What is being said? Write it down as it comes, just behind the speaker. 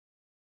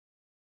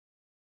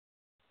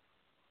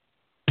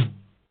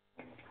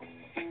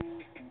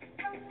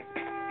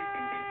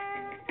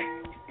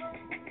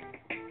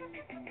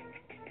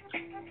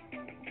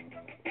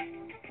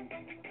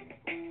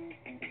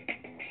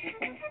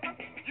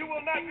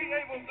not be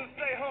able to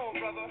stay home,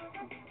 brother.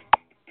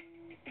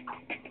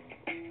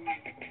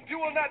 You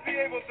will not be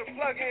able to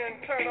plug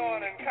in, turn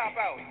on, and cop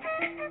out.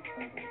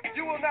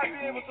 You will not be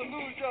able to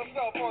lose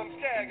yourself on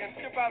Skag and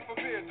skip out for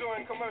beer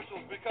during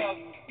commercials because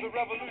the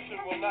revolution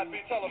will not be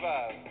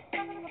televised.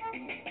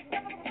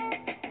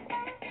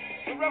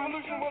 The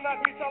revolution will not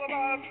be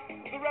televised.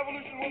 The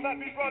revolution will not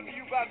be brought to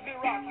you by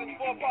Xerox in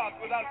 4 parts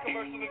without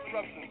commercial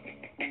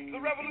interruption. The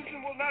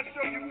revolution will not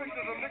show you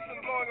pictures of Nixon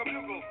blowing a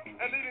bugle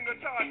and leading a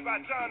charge by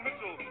John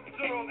Mitchell,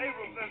 General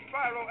Abrams, and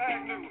Spyro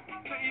Agnew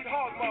to eat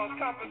hog maws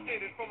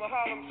confiscated from a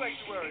Harlem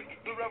sanctuary.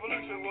 The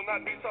revolution will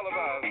not be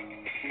televised.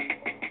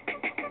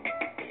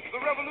 The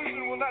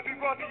revolution will not be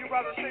brought to you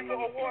by the Schaefer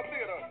Award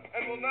Theater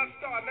and will not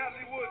star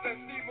Natalie Woods and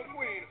Steve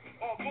McQueen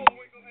or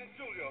Bullwinkle and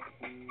Julia.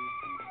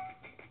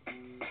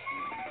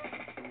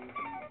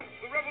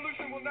 The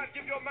revolution will not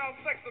give your mouth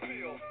sex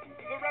appeal.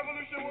 The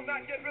revolution will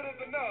not get rid of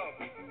the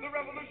nub. The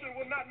revolution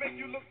will not make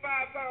you look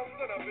 5 pounds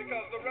thinner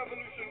because the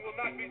revolution will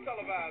not be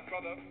televised,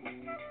 brother.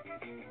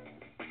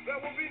 There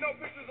will be no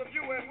pictures of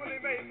you and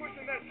Willie Mae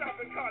pushing that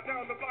shopping cart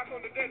down the block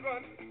on the dead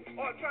run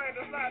or trying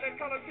to slide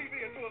that color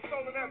TV into a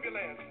stolen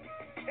ambulance.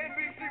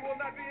 NBC will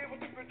not be able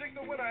to predict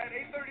the winner at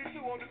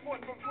 8:32 on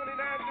report from 29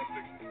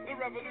 districts. The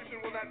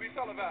revolution will not be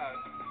televised.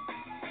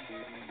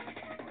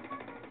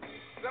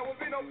 There will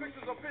be no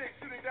pictures of pigs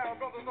shooting down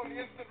brothers on the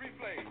instant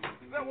replay.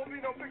 There will be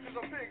no pictures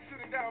of pigs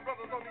shooting down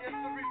brothers on the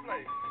instant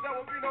replay. There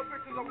will be no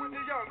pictures of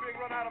Whitney Young being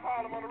run out of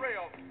Harlem on a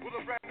rail with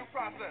a brand new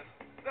process.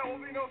 There will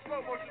be no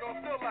slow motion or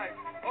still life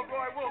of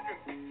Roy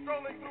Wilkins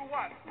strolling through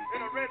Watts in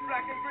a red,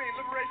 black, and green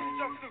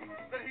liberation jumpsuit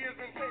that he has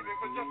been saving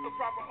for just the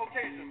proper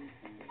occasion.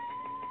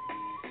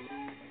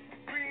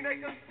 Green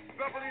Acres,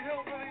 Beverly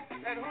Hillbillies,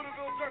 and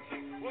Hooterville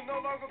Junction will no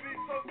longer be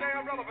so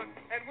damn relevant,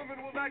 and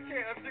women will not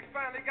care if Dick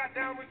finally got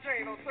down with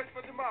Jane on Search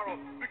for Tomorrow,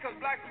 because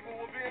black people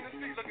will be in the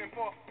street looking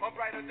for a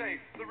brighter day.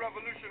 The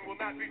revolution will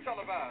not be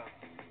televised.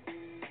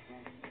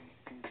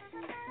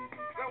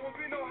 There will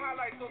be no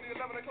highlights on the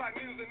 11 o'clock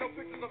news and no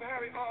pictures of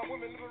Harry armed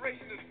women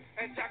liberationists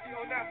and Jackie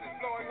Onassis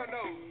blowing her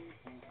nose.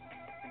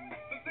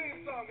 The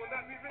theme song will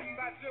not be written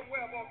by Jim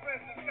Webb or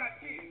Francis Scott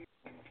Key.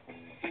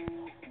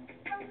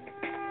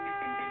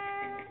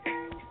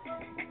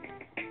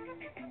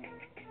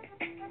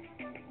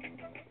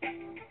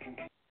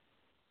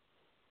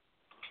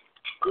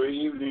 Good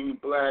evening,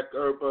 Black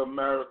Urban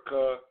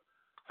America.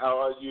 How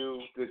are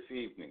you this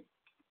evening?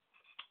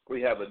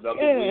 We have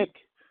another week.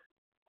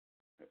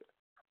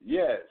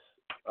 Yes.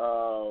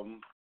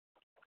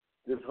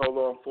 Just hold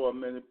on for a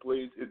minute,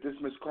 please. Is this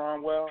Miss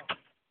Cromwell?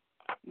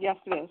 Yes,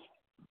 it is.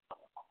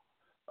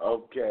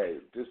 Okay.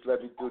 Just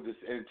let me do this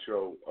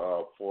intro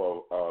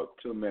for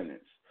 2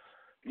 minutes.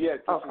 Yes,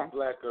 this is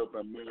Black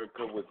Urban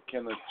America with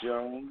Kenneth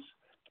Jones.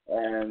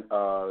 And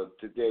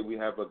today we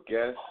have a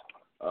guest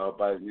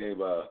by the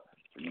name of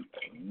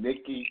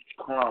Ninika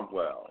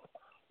Cromwell.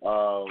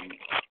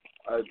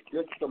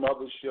 Just some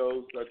other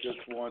shows I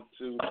just want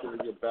to tell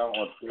you about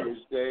on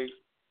Thursday.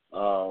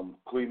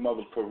 Queen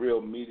Mother for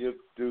Real Media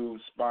do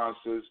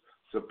sponsors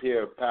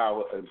Superior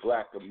Power in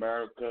Black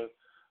America,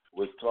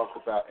 which talk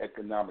about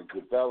economic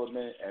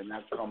development, and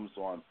that comes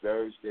on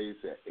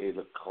Thursdays at 8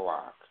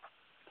 o'clock.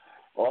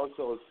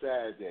 Also,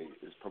 Saturday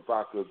is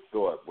Provocative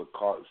Thought with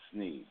Carl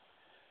Sneed.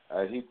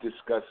 He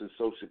discusses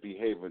social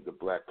behavior in the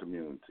black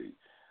community.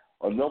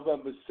 On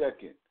November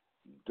 2nd,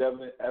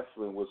 Devin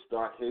Eflin will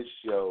start his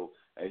show,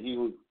 and he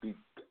will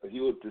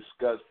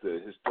discuss the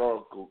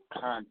historical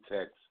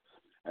context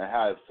and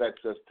how it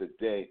affects us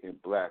today in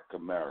Black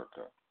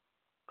America.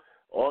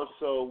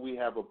 Also, we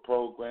have a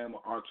program,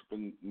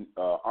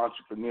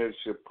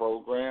 entrepreneurship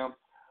program,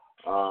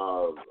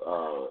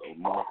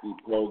 marketing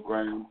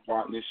program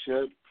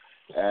partnership,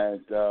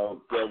 and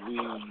that we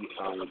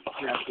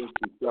tap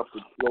into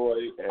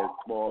self-employed and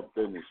small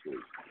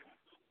businesses.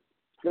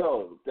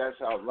 So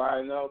that's our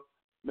lineup.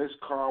 Miss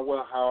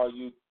Cromwell, how are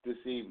you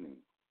this evening?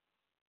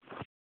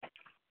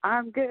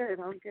 I'm good.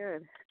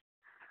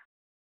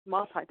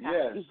 Multitasking.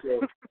 Yes.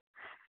 So,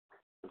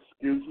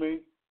 excuse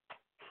me?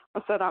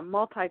 I said I'm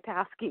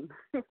multitasking.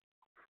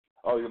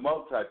 Oh, you're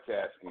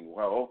multitasking.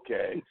 Well,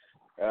 okay.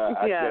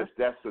 I guess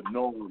that's a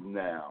norm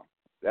now.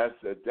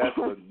 That's a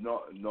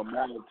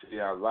normality in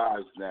our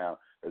lives now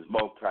is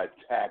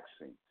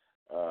multitasking.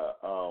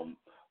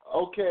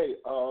 Okay,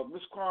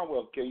 Ms.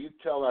 Cromwell, can you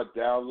tell our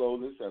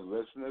downloaders and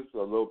listeners a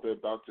little bit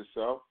about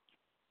yourself?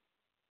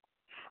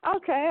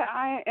 Okay,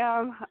 I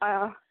am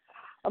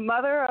a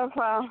mother of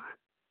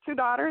 2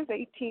 daughters,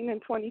 18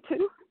 and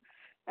 22,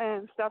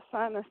 and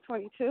stepson is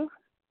 22.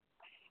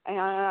 And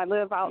I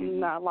live out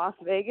in Las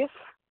Vegas.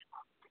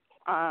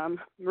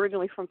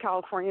 Originally from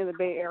California, the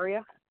Bay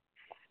Area.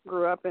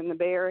 Grew up in the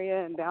Bay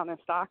Area and down in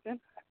Stockton.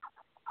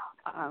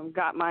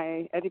 Got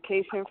my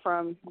education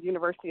from the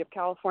University of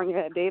California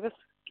at Davis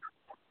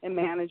in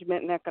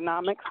management and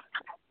economics,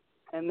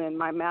 and then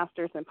my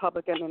master's in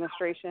public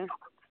administration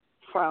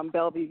from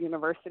Bellevue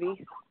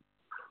University.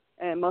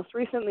 And most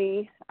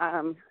recently,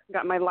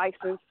 got my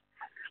license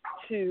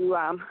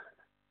to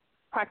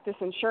practice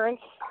insurance,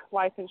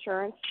 life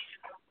insurance,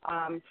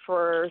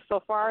 for so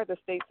far the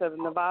states of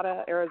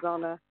Nevada,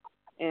 Arizona,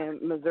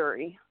 and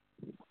Missouri.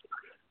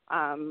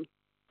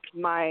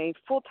 My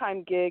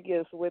full-time gig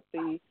is with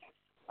the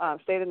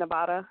state of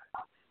Nevada,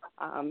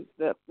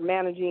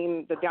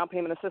 managing the down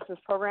payment assistance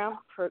program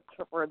for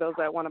those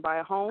that want to buy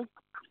a home.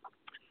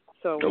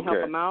 So we help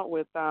them out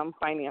with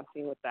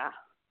financing with that.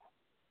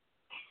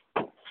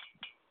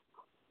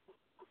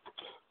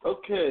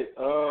 Okay.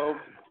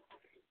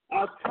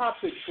 Our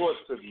topic for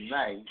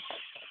tonight,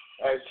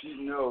 as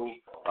you know,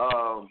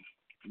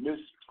 Miss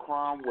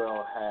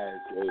Cromwell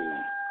has a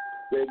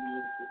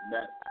business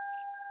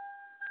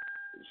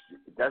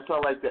that's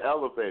all like the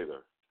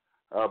elevator,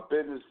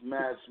 business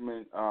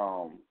management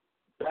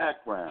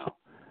background.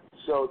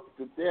 So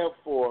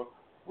therefore,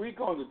 we're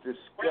going to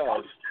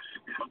discuss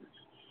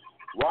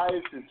why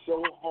is it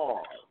so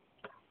hard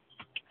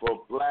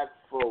for black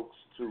folks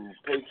to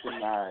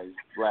patronize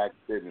black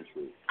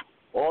businesses.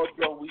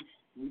 Although we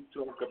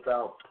talk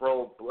about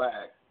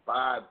pro-black,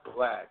 buy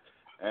black,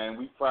 and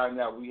we find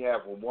out we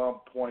have a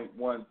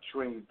 $1.1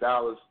 trillion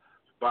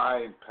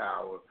buying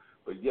power,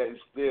 but yet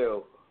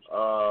still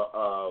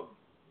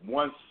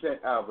 1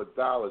 cent out of a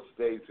dollar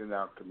stays in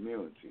our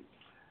community.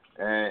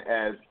 And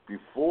as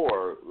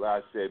before,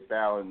 like I said,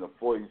 back in the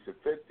 40s and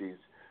 50s,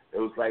 it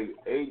was like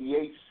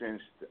 88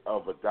 cents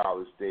of a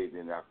dollar stayed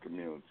in our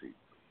community.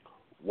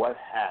 What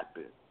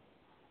happened?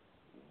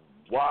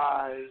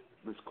 Why,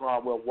 Ms.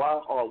 Cromwell,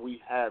 why are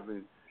we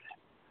having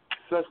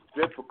such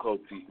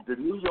difficulty? The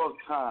New York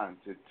Times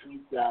in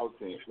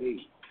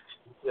 2008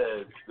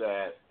 says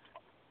that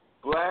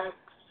blacks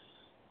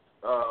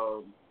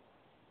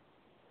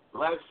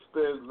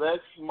spend less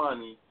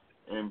money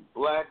in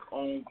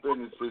black-owned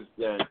businesses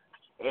than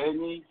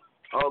any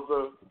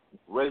other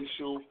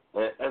racial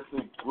and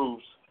ethnic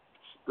groups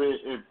spend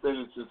in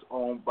businesses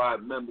owned by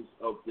members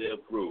of their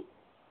group.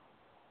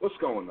 What's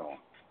going on?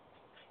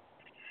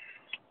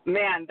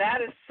 Man,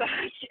 that is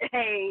such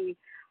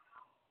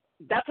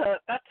that's an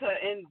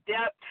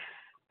in-depth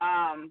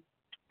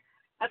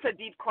that's a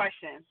deep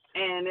question,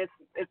 and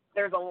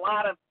there's a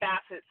lot of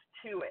facets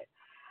to it.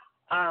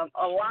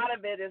 A lot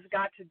of it has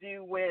got to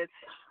do with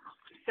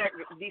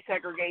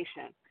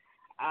desegregation.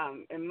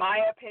 In my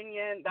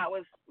opinion, that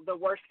was the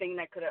worst thing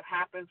that could have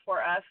happened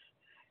for us,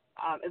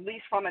 at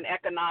least from an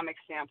economic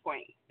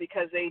standpoint,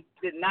 because they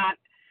did not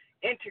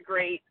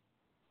integrate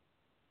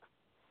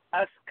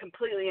us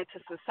completely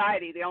into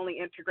society. They only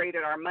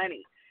integrated our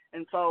money.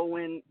 And so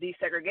when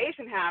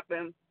desegregation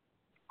happened,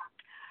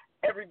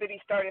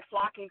 everybody started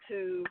flocking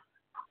to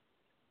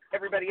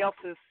everybody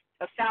else's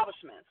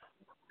establishments.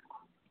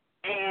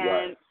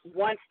 And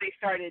once they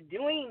started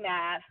doing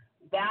that,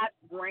 that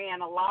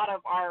ran a lot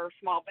of our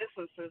small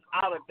businesses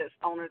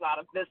owners out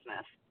of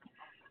business.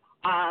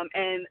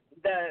 And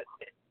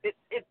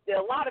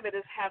a lot of it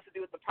has to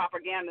do with the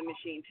propaganda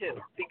machine too,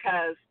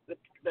 because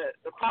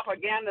the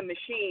propaganda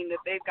machine that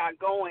they've got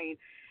going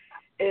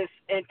is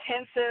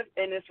intensive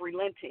and is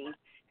relenting.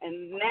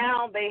 And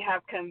now they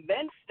have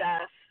convinced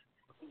us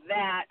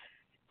that,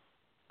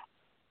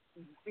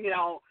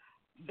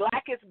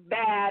 black is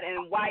bad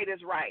and white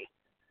is right.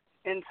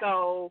 And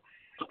so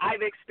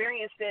I've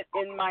experienced it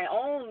in my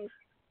own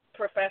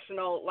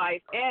professional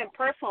life and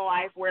personal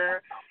life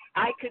where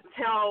I could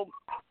tell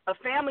a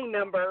family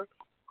member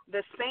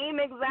the same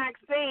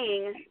exact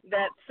thing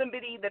that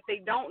somebody that they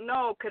don't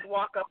know could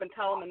walk up and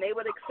tell them, and they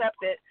would accept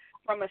it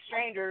from a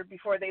stranger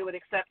before they would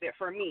accept it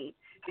from me,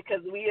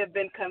 because we have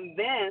been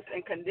convinced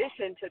and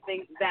conditioned to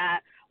think that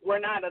we're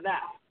not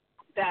enough,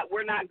 that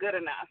we're not good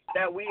enough,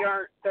 that we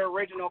aren't the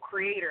original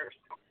creators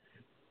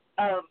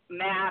of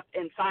math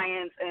and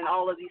science and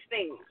all of these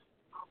things.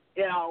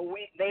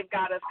 They've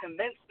got us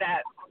convinced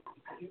that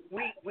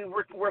we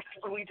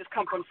just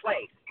come from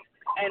slaves,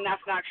 and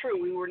that's not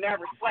true. We were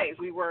never slaves.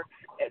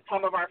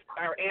 Some of our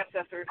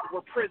ancestors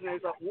were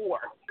prisoners of war,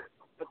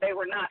 but they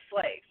were not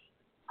slaves.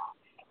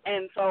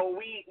 And so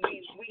we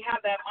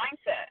have that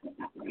mindset.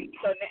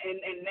 So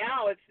and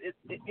now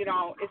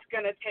it's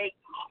going to take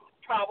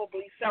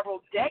probably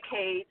several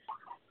decades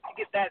to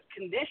get that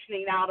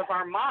conditioning out of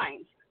our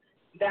minds,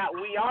 that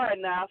we are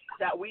enough,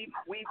 that we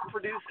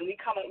produce and we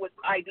come up with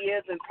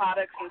ideas and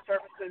products and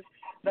services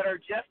that are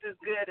just as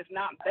good, if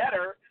not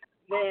better,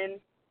 than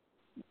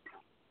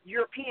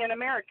European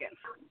Americans.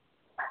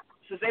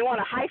 So if they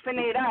want to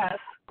hyphenate us,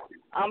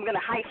 I'm going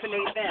to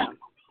hyphenate them.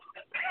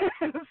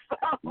 And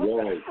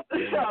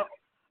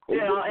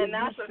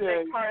that's a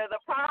big part of the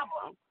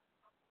problem.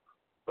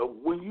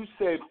 When you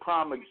say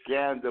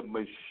propaganda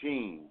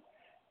machine,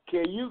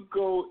 can you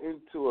go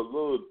into a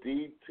little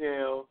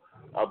detail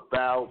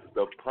about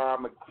the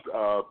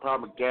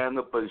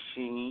propaganda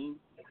machine?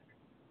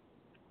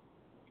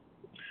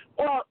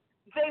 Well,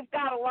 they've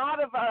got a lot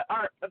of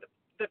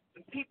the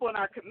people in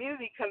our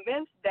community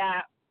convinced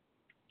that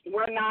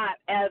we're not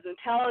as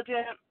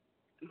intelligent,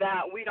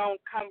 that we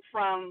don't come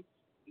from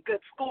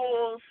good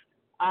schools,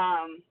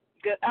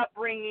 good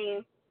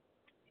upbringing,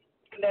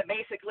 that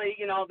basically,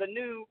 the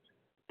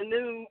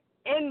new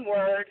N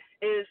word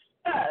is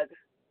thug.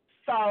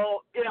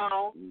 So,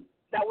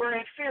 that we're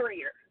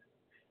inferior.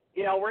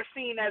 We're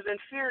seen as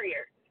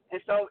inferior,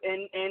 and so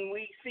and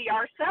we see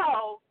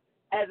ourselves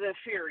as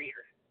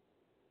inferior.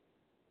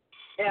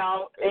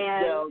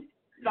 And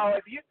so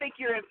if you think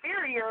you're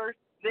inferior,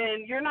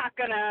 then you're not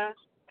gonna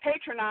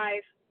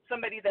patronize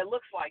somebody that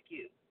looks like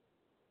you.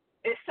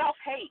 It's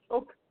self-hate.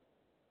 Okay.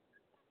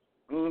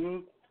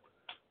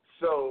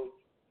 So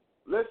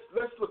let's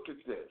look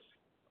at this.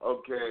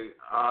 Okay,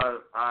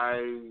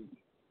 I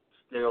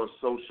stay on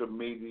social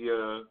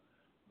media.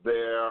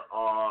 There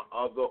are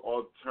other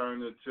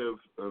alternative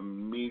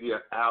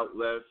media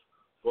outlets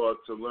for us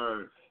to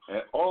learn,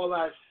 and all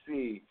I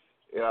see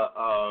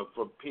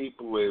for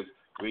people is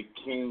we're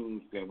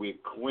kings and we're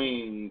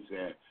queens,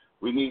 and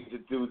we need to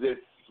do this,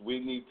 we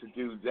need to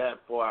do that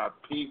for our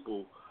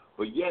people.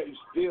 But yet,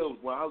 still,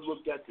 when I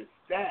look at the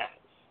stats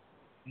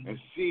and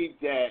see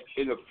that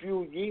in a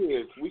few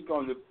years we're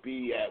going to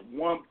be at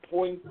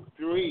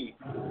 $1.3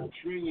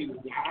 trillion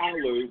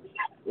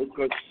in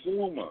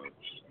consumers.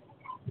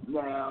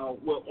 Now,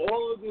 with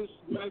all of these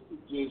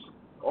messages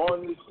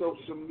on this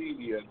social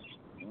media,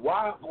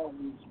 why are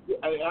we?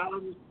 I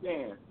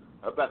understand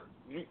about.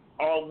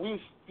 Are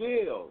we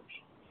still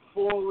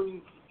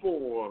falling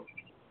for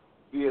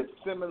the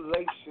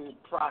assimilation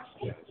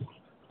process?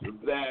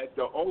 That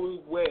the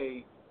only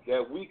way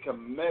that we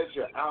can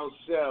measure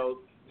ourselves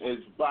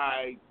is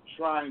by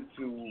trying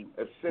to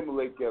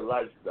assimilate their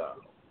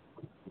lifestyle.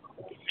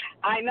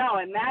 I know,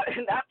 and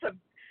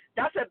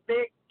that's a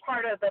big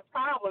part of the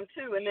problem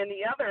too. And then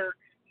the other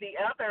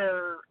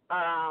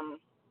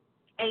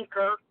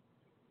anchor,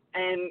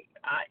 and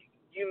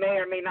you may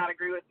or may not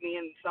agree with me,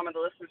 and some of the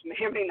listeners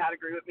may or may not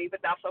agree with me,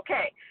 but that's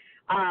okay.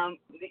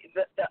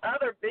 The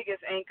other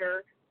biggest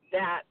anchor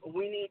that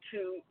we need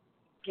to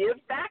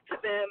give back to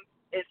them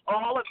is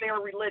all of their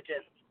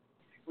religions.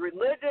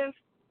 Religions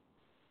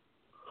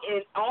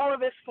in all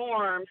of its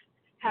forms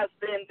has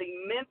been the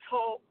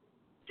mental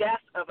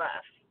death of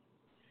us,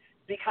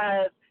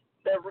 because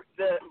the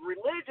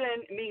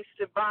religion means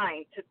to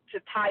bind, to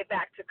tie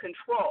back to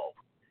control.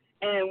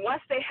 And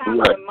once they have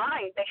our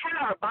mind, they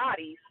have our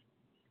bodies.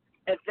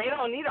 And they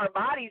don't need our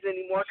bodies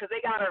anymore because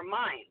they got our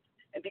minds.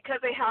 And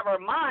because they have our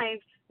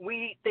minds,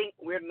 we think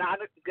we're not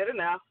good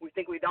enough. We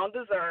think we don't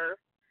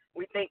deserve.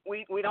 We think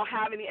we don't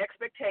have any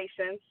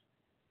expectations.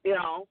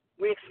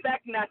 We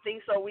expect nothing,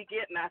 so we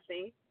get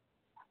nothing.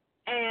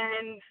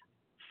 And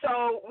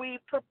so we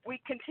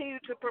continue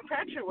to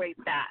perpetuate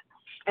that.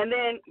 And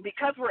then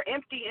because we're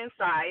empty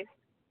inside,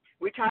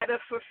 we try to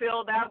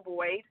fulfill that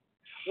void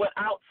with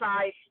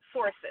outside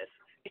sources,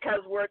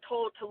 because we're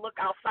told to look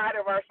outside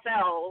of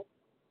ourselves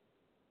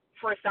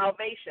for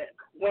salvation,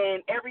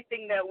 when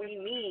everything that we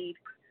need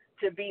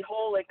to be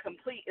whole and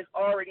complete is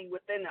already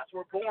within us.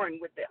 We're born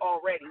with it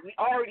already. We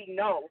already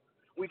know.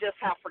 We just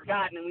have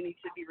forgotten, and we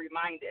need to be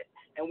reminded.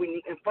 And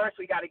first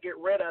we got to get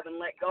rid of and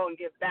let go and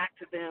give back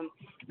to them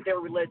their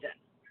religion.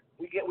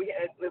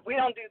 If we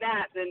don't do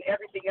that, then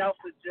everything else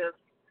is just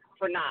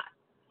for naught.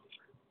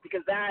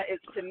 Because that is,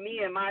 to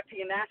me, in my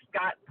opinion, that's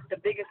got the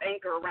biggest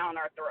anchor around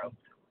our throats.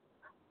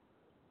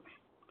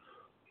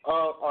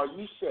 Are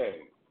you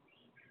saying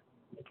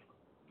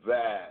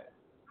that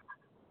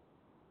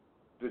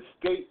the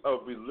state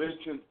of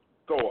religion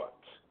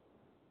thought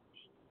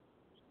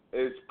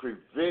is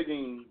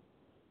preventing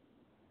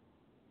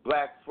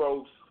black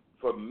folks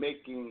from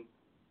making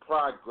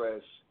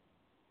progress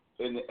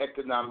in the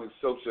economic,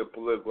 social,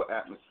 political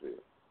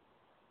atmosphere?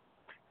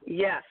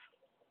 Yes.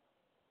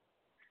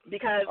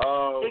 Because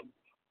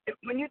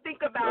when you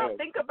think about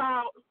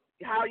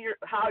how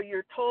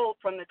you're told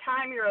from the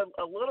time you're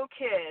a little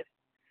kid,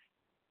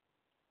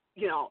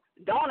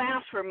 don't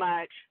ask for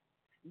much,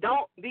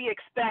 don't be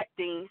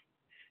expecting.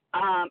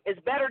 It's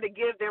better to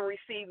give than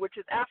receive, which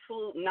is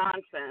absolute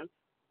nonsense.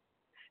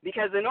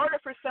 Because in order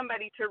for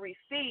somebody to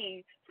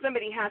receive,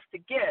 somebody has to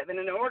give. And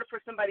in order for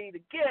somebody to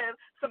give,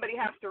 somebody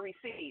has to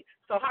receive.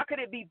 So how could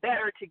it be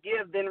better to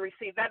give than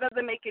receive? That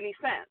doesn't make any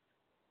sense.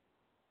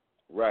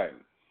 Right.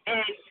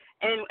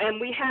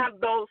 And we have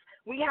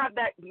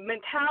that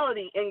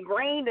mentality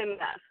ingrained in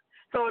us.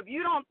 So if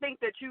you don't think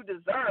that you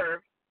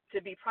deserve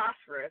to be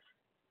prosperous,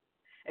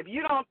 if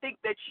you don't think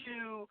that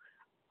you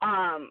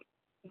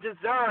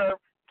deserve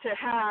to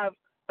have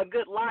a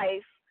good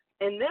life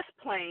in this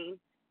plane,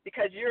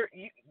 because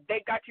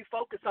they got you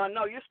focused on,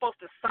 no, you're supposed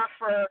to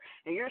suffer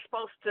and you're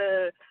supposed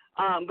to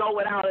go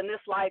without in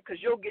this life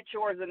because you'll get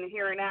yours in the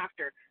here and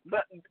after.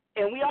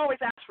 And we always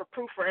ask for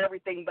proof for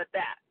everything but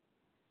that.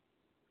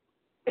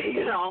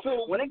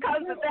 So, when it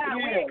comes to that,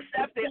 we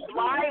accept it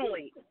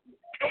blindly.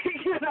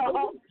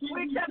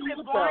 We accept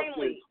it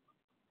blindly.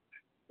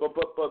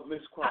 But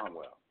Ms.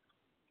 Cromwell,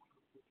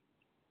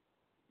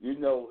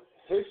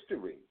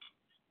 history,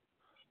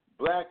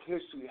 black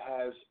history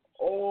has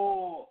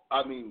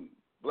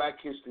black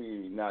history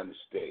in the United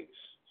States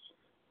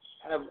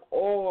have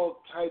all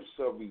types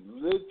of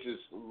religious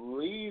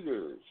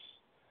leaders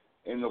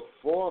in the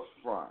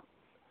forefront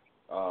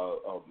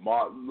of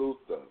Martin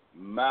Luther,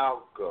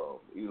 Malcolm,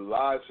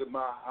 Elijah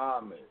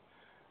Muhammad.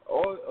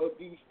 All of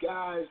these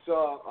guys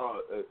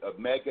are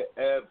Medgar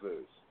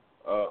Evers.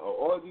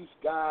 All these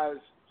guys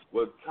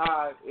was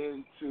tied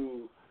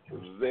into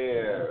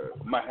their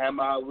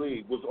Muhammad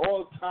Ali was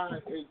all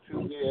tied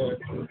into their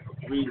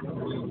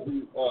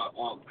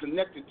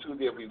connected to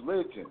their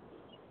religion.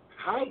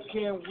 How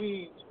can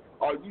we?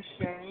 Are you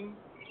saying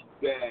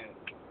that?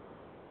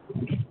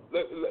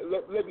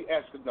 Let me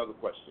ask another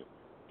question.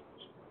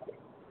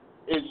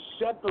 Is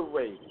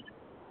separated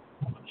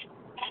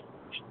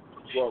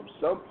from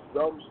some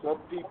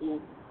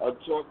people are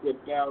talking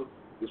about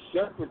the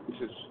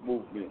separatist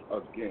movement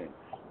again.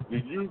 Do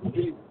you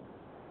think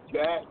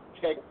that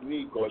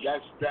technique or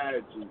that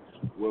strategy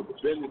will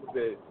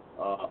benefit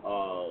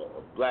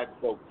black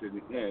folks in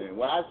the end? And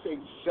when I say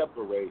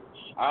separate,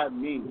 I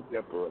mean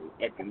separate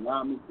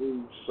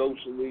economically,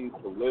 socially,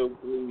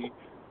 politically,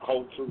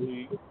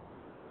 culturally,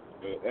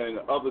 and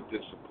other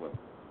disciplines.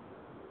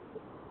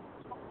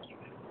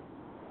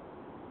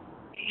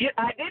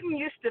 I didn't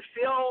used to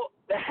feel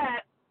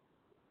that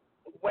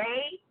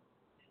way,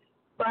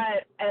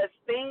 but as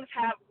things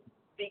have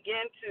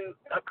begun to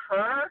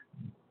occur,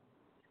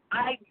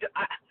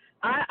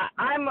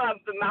 I'm of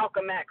the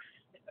Malcolm X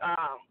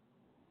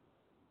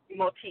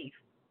motif.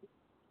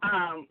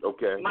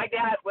 Okay. My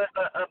dad was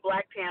a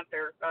Black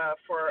Panther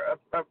for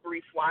a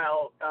brief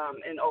while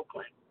in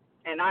Oakland,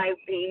 and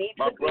he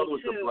my took brother me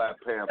was to a Black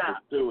Panther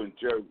too in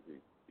Jersey.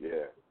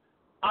 Yeah.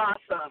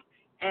 Awesome.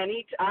 And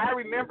I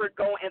remember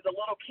going as a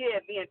little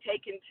kid being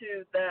taken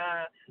to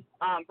the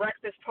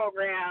breakfast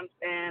programs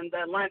and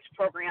the lunch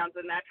programs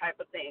and that type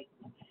of thing.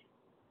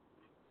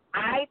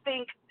 I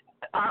think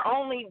our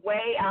only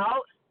way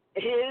out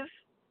is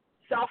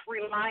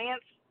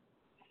self-reliance,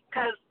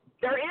 because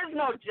there is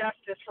no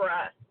justice for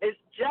us. It's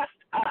just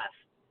us,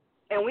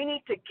 and we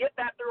need to get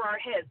that through our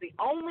heads. The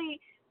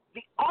only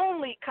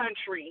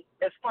country,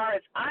 as far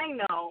as I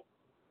know,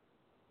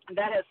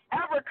 that has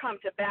ever come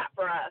to bat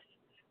for us,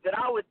 that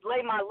I would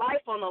lay my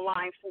life on the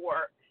line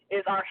for,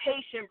 is our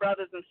Haitian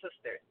brothers and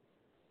sisters.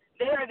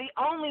 They are the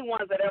only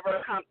ones that have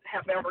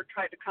ever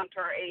tried to come to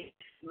our aid.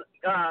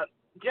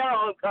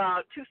 General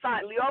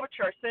Toussaint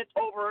Louverture sent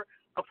over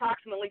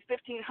approximately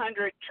 1,500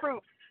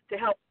 troops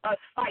to help us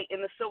fight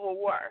in the Civil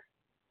War.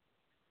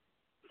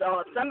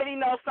 So if somebody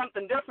knows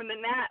something different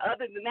than that,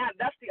 other than that,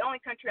 that's the only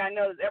country I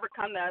know that's ever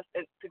come to us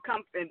and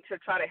to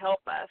try to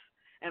help us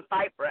and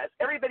fight for us.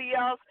 Nobody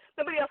else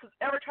has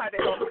ever tried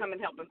to come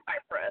and help and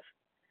fight for us.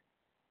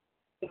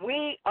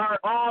 We are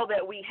all that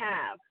we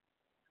have,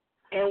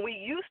 and we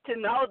used to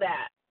know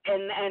that,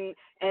 and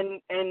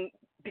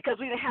because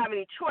we didn't have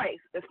any choice.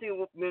 See,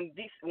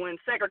 when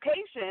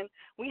segregation,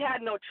 we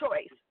had no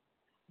choice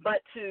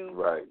but to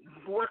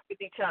work with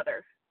each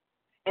other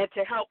and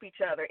to help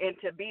each other and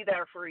to be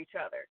there for each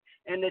other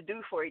and to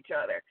do for each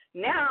other.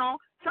 Now,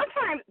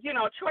 sometimes,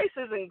 choice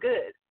isn't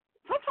good.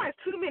 Sometimes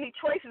too many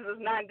choices is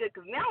not good,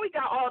 because now we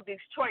got all of these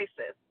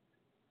choices,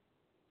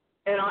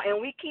 and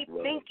we keep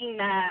thinking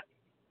that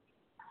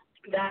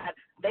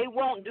they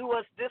won't do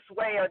us this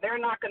way, or they're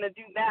not going to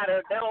do that,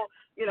 or they'll,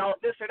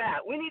 this or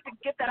that. We need to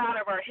get that out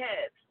of our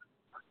heads,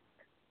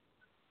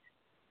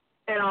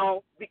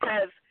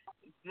 because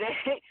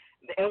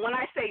and when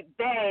I say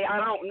they, I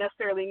don't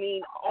necessarily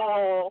mean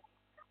all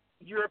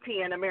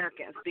European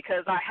Americans,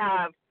 because I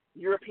have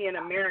European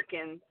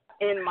Americans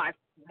in my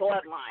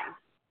bloodline.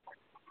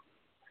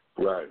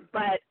 Right.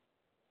 But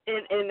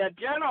in a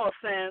general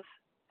sense,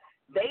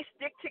 they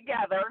stick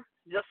together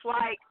just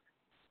like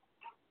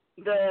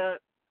the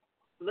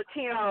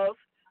Latinos,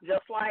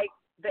 just like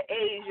the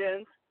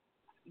Asians.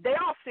 They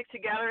all stick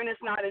together, and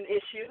it's not an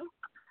issue.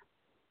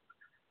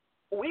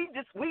 We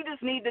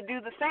just need to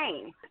do the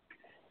same.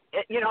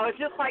 It's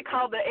just like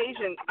how the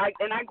Asians.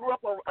 I grew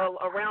up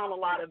around a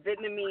lot of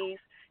Vietnamese,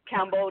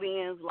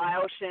 Cambodians,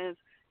 Laotians,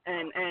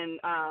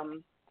 and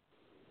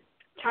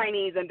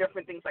Chinese, and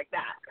different things like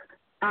that.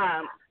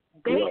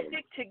 They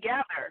stick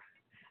together,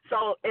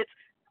 so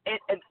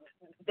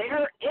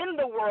they're in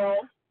the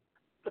world,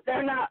 but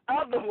they're not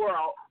of the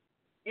world,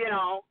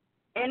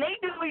 and they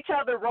do each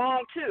other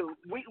wrong too.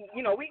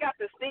 We got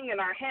this thing in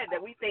our head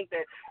that we think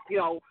that, we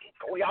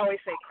always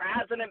say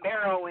crabs in a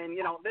barrel and,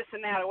 this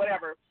and that or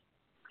whatever,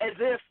 as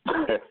if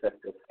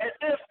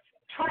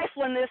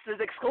triflingness is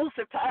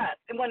exclusive to us,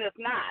 and when it's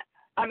not.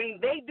 I mean,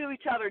 they do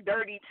each other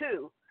dirty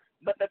too,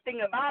 but the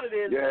thing about it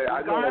is,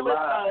 I know a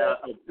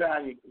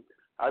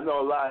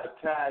lot of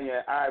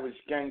Italian, Irish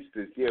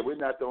gangsters. Yeah, we're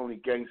not the only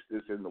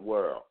gangsters in the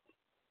world.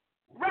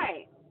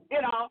 Right.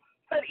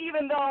 But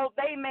even though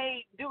they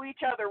may do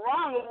each other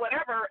wrong or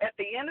whatever, at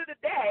the end of the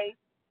day,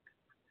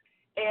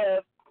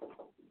 if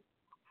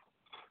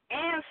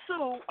Ann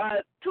Sue,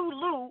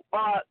 Tulu,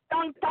 or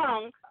Tung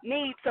Tung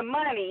need some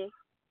money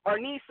or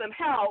need some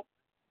help,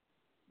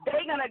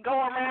 they're going to go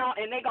around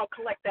and they're going to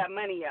collect that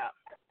money up.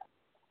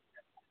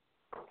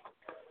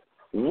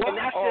 And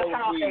that's just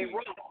how they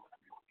roll.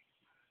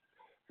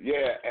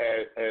 Yeah,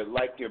 and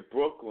like in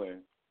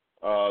Brooklyn,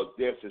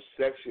 there's a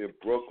section of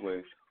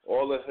Brooklyn,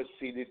 all the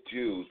Hasidic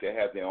Jews, they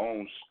have their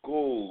own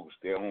schools,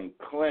 their own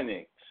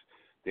clinics,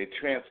 their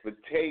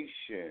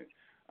transportation,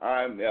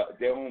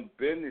 their own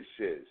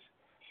businesses.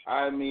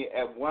 I mean,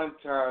 at one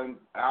time,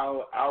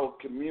 our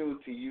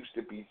community used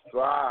to be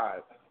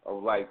thrive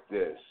like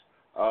this.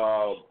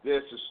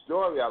 There's a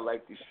story I'd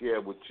like to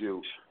share with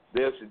you.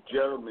 There's a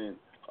gentleman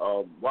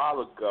a while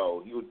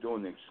ago. He was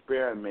doing an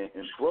experiment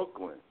in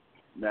Brooklyn,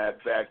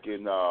 back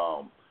in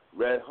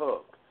Red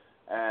Hook,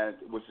 and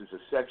which is a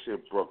section of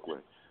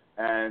Brooklyn.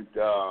 And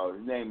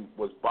his name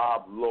was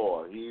Bob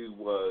Law. He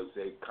was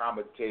a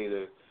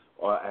commentator,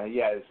 and he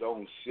had his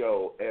own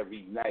show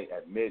every night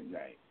at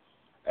midnight.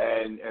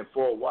 And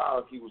for a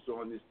while, he was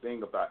on this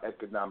thing about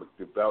economic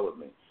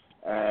development,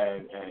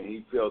 and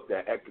he felt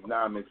that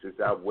economics is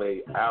our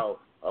way out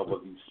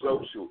of these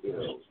social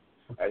ills.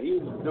 And he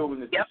was doing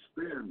this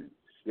experiment.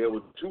 There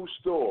were two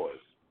stores.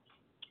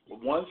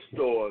 One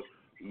store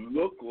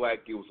looked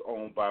like it was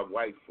owned by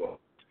white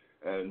folks,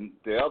 and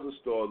the other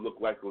store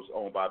looked like it was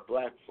owned by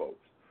black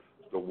folks.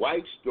 The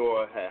white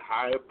store had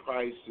higher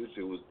prices.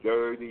 It was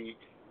dirty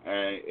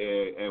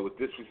and was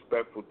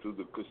disrespectful to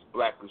the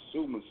black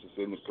consumers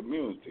in the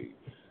community.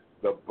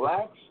 The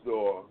black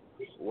store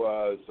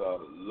was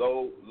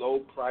low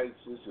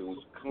prices. It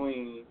was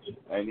clean,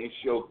 and it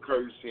showed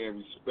courtesy and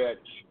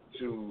respect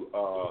to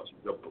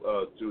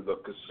the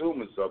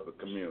consumers of the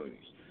community.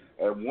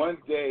 And one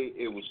day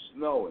it was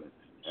snowing,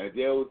 and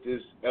there was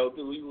this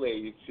elderly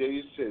lady,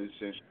 senior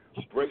citizen,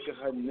 breaking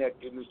her neck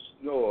in the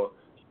store,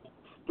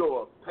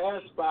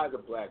 passed by the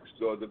black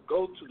store to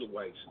go to the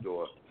white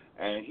store,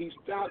 and he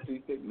stopped and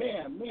he said,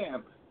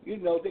 ma'am, you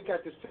know, they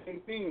got the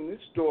same thing in this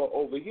store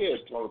over here,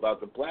 talking about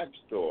the black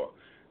store.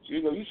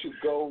 You know, you should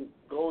go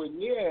in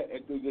there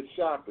and do your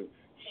shopping.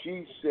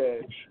 She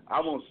said,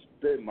 I won't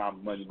spend my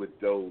money with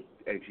those,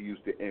 and she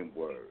used the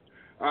N-word.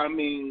 I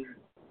mean,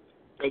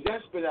 and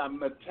that's been our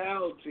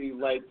mentality,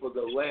 like, for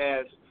the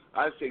last,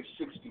 I'd say,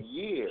 60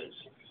 years.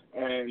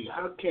 And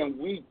how can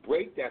we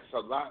break that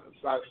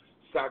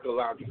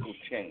psychological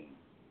chain?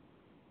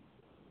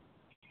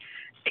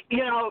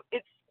 You know,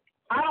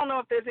 I don't know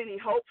if there's any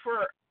hope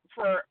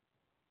for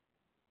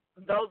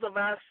those of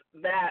us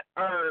that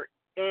are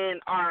in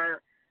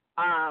our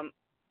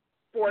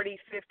 40s,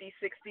 50s,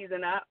 60s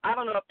and up. I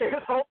don't know if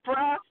there's hope for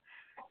us.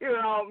 You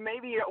know,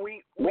 maybe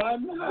we Why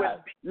not?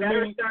 would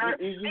better start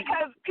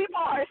because people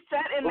are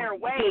set in their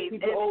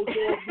ways.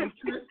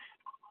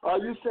 Are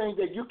you saying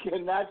that you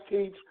cannot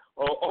teach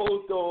an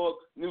old dog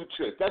new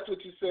tricks? That's what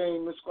you're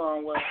saying, Ms.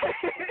 Cromwell?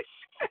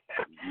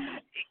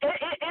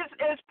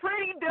 It's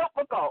pretty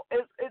difficult.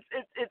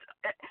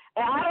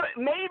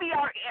 Maybe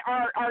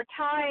our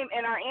time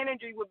and our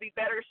energy would be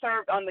better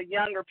served on the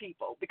younger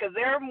people because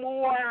they're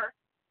more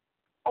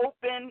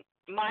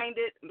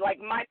open-minded. Like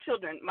my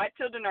children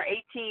are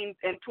 18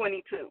 and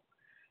 22.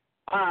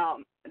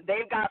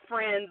 They've got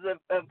friends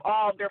of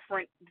all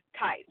different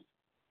types,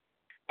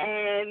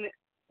 and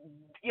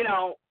you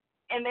know,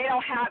 and they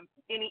don't have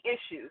any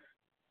issues.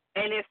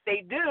 And if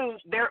they do,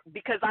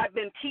 because I've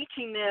been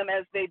teaching them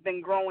as they've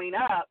been growing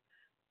up,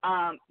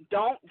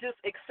 don't just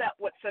accept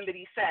what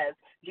somebody says.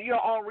 Do your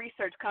own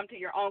research, come to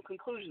your own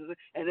conclusions.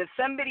 And if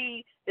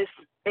somebody is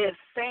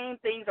saying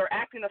things or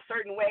acting a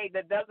certain way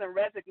that doesn't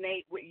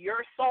resonate with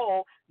your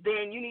soul,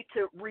 then you need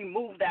to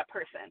remove that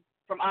person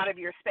from out of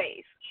your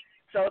space.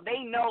 So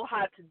they know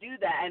how to do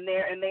that, and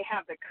they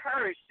have the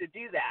courage to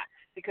do that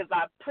because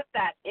I put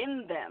that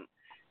in them,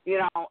 you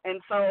know.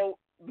 And so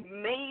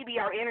maybe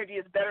our energy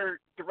is better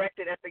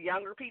directed at the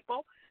younger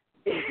people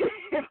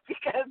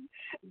because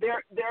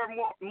they're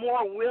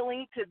more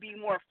willing to be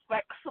more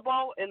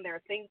flexible in their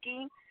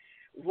thinking.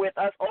 With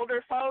us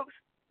older folks,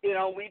 you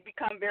know, we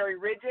become very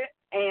rigid,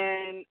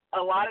 and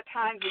a lot of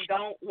times we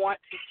don't want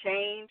to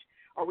change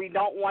or we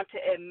don't want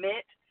to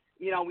admit,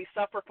 you know, we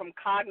suffer from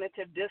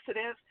cognitive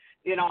dissonance,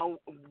 you know,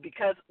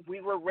 because we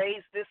were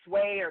raised this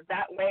way or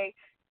that way,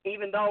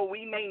 even though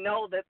we may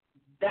know that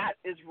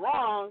is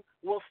wrong,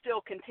 we'll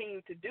still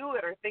continue to do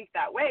it or think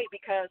that way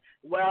because,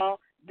 well,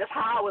 that's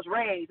how I was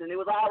raised, and it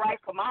was all right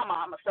for my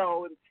mama,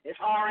 so it's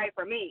all right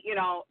for me, you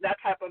know, that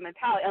type of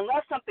mentality.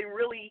 Unless something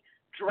really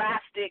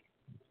drastic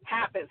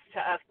happens to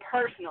us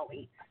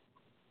personally,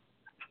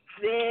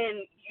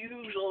 then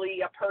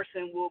usually a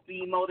person will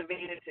be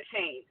motivated to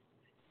change.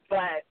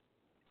 But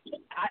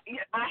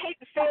I hate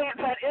to say it,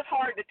 but it's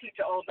hard to teach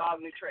an old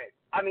dog new tricks.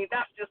 I mean,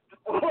 that's just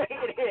the way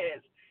it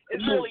is.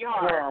 It's really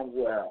hard.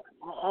 Cromwell.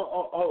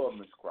 Hold on,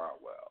 Ms.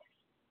 Cromwell.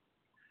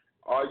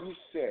 Are you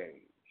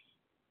saying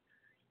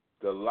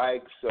the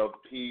likes of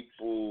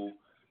people,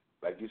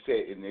 like you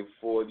said, in their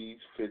 40s,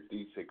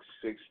 50s,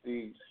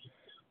 60s,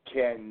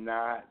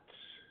 cannot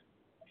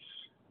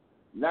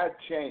not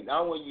change? I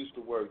don't want to use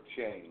the word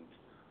change,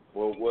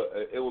 but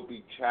it would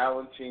be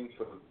challenging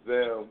for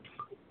them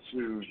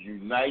to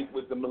unite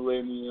with the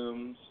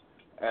millenniums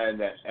and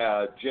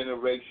the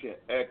Generation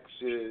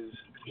X's.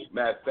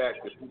 Matter of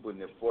fact, the people in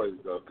their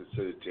 40s are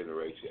considered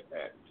Generation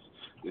X.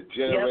 The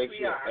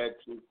Generation X,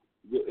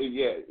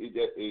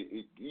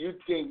 you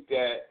think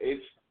that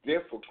it's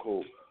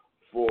difficult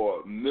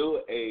for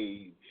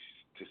middle-aged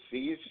to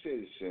senior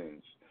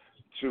citizens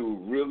to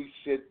really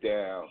sit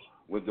down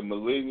with the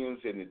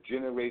millennials and the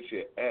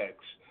Generation X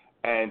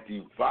and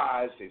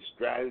devise a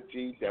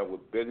strategy that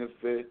would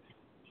benefit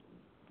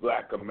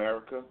Black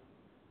America?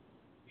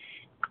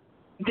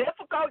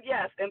 Difficult,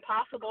 yes.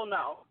 Impossible,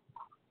 no.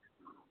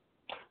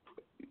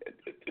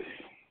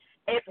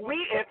 If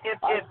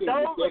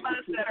those of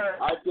us that are,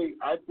 I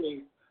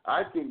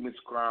think, Ms.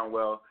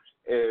 Cromwell,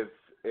 if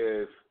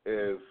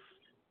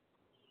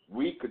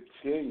we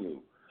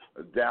continue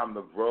down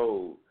the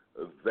road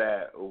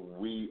that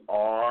we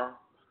are,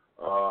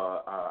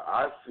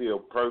 I feel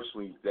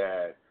personally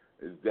that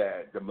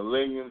the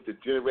millennials, the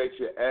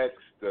Generation X,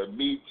 the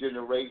Me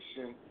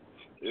generation,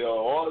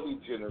 all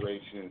these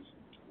generations,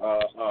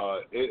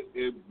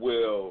 it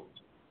will.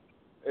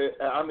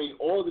 I mean,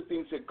 all the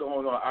things that are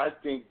going on, I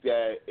think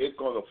that it's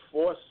going to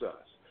force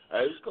us.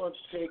 It's going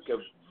to take a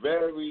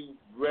very,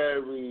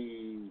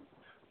 very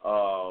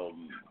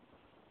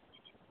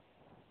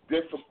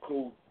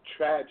difficult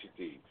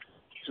tragedy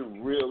to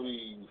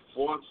really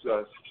force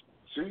us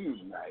to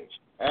unite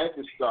and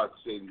to start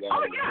sitting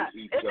down with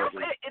each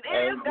other. It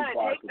is going to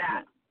take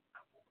that.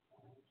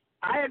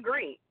 I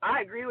agree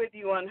with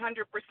you 100%.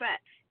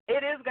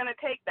 It is going to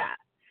take that.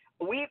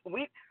 We've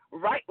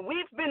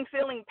been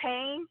feeling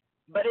pain,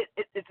 but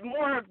it's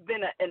more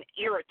been an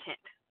irritant.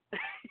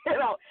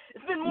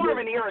 It's been more of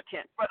an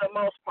irritant for the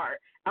most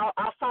part.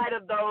 Outside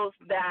of those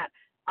that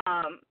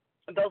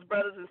those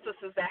brothers and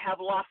sisters that have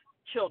lost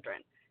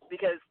children,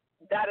 because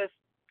that is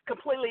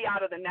completely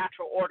out of the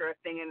natural order of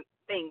things,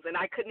 and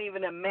I couldn't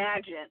even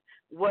imagine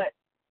what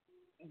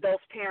those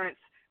parents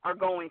are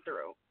going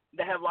through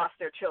that have lost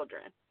their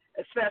children,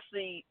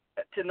 especially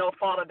to no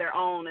fault of their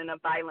own in a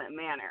violent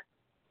manner.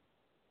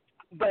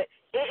 But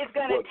it is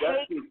going to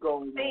take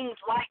things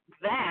like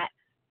that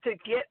to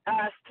get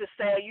us to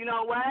say, you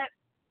know what?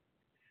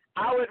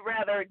 I would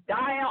rather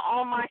die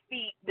on my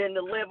feet than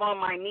to live on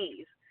my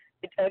knees.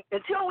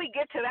 Until we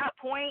get to that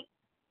point,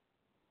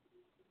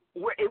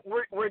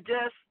 we're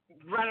just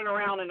running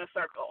around in a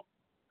circle.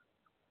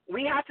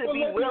 We have to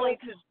be willing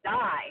to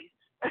die,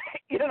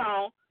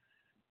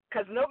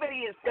 because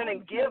nobody is going to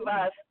give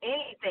us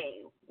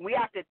anything. We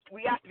have to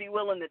be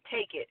willing to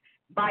take it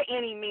by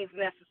any means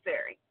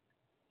necessary.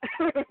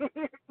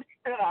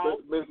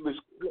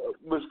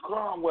 Ms.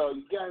 Cromwell,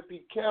 you got to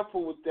be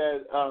careful with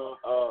that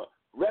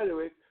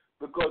rhetoric,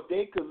 because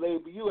they could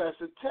label you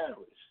as a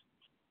terrorist.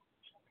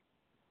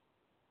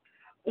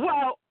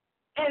 Well,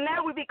 and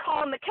that would be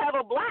calling the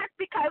kettle black,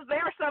 because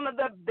they're some of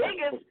the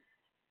biggest,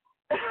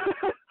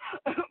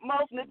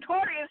 most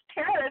notorious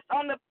terrorists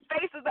on the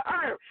face of the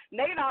earth.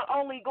 They not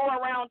only go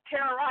around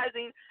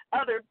terrorizing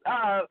other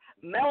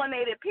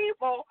melanated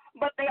people,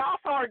 but they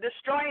also are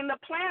destroying the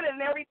planet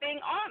and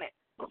everything on it.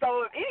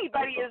 So if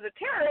anybody is a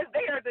terrorist,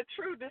 they are the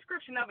true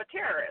description of a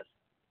terrorist.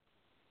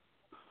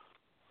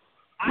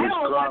 I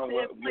don't want to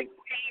inflict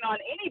pain on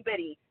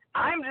anybody.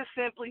 I'm just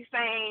simply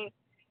saying,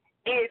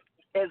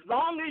 as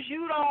long as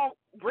you don't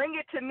bring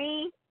it to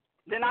me,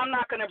 then I'm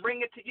not going to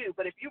bring it to you.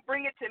 But if you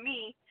bring it to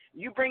me,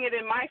 you bring it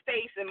in my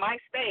face, in my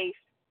space,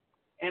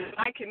 in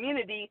my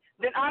community,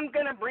 then I'm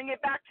going to bring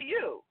it back to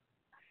you.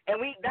 And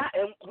we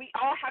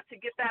all have to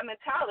get that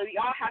mentality.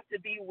 We all have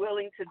to be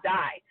willing to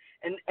die.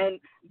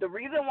 And the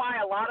reason why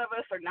a lot of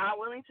us are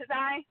not willing to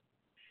die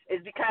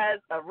is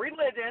because of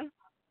religion,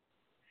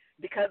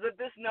 because of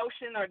this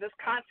notion or this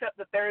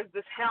concept that there is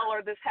this hell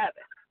or this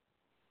heaven.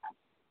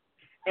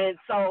 And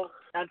so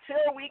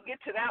until we get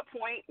to that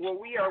point where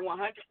we are 100%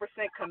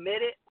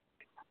 committed,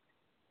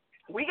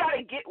 we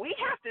have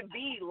to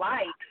be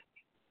like,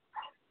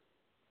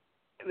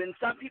 and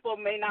some people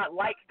may not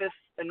like this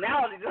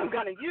analogy that I'm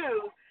going to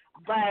use,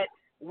 but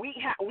we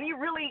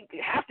really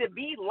have to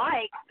be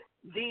like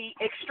the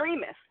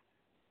extremists.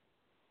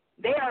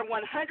 They are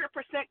 100%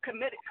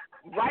 committed,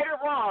 right or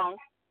wrong,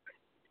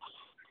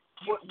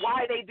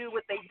 why they do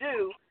what they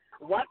do.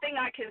 One thing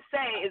I can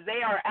say is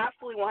they are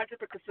absolutely 100%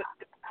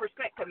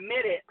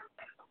 committed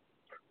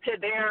to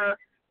their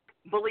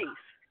beliefs.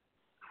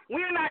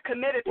 We are not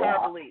committed to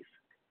our beliefs.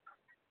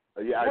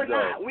 Yeah, we're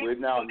not. We're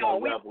now on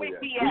that level. We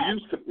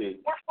used to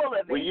be. We're full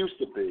of it. We used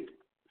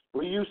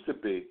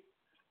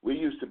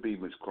to be,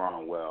 Ms.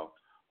 Cromwell.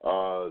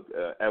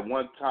 At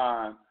one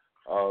time,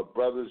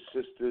 brothers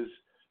and sisters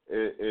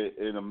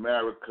in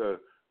America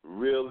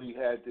really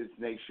had this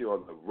nation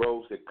on the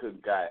ropes. They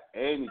couldn't got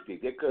anything.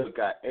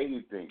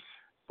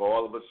 But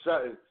all of a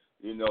sudden,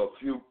 a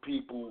few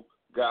people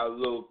got a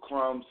little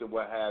crumbs and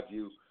what have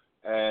you,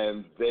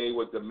 and they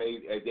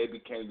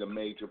became the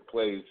major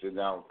players in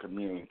our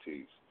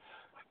communities.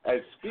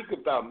 And speak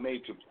about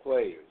major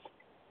players.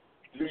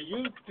 Do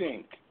you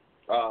think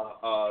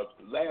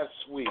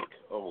last week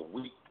or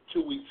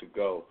 2 weeks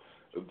ago,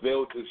 there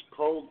was this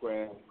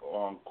program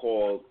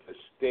called The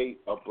State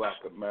of Black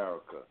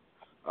America?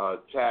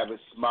 Travis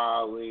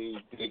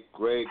Smiley, Dick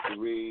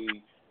Gregory,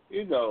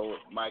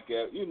 Mike,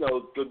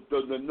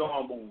 the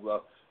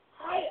normal.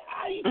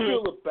 How you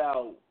feel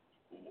about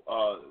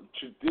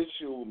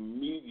traditional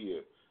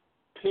media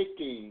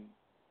selecting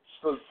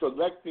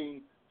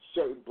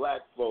certain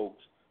black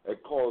folks and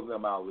calling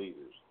them our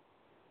leaders?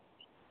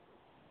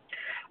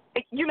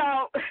 It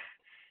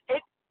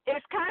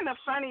it's kind of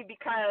funny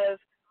because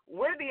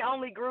we're the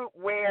only group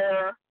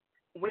where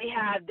we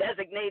have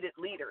designated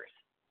leaders.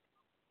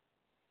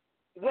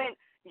 When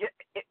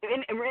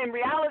in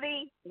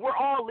reality, we're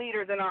all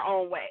leaders in our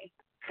own way.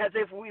 Because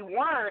if we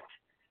weren't,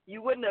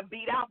 you wouldn't have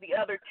beat out the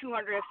other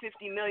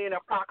 250 million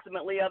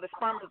approximately other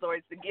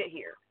spermatozoids to get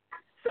here.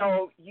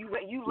 So you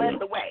led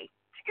the way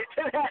to get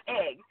to that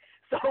egg.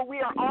 So we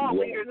are all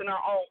leaders in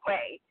our own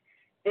way,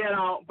 you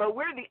know. But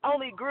we're the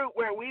only group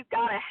where we've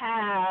got to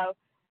have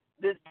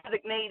this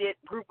designated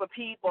group of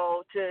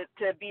people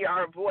to be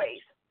our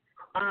voice.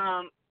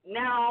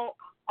 Now,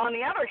 on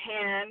the other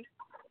hand,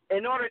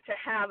 in order to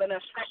have an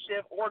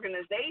effective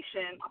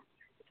organization,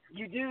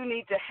 you do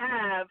need to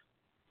have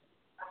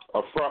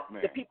a front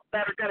man. The people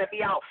that are going to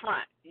be out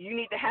front. You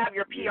need to have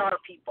your PR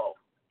people.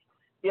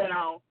 You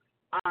know,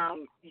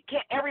 you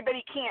can't.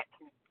 Everybody can't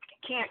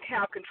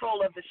have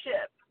control of the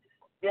ship.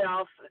 You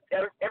know,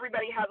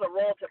 everybody has a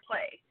role to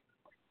play,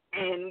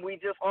 and we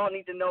just all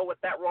need to know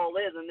what that role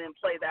is and then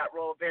play that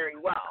role very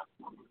well.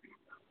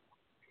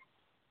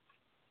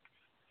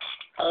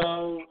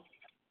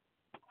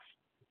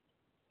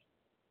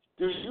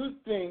 Do you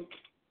think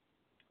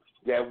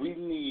that we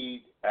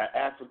need an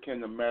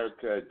African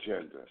American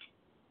agenda?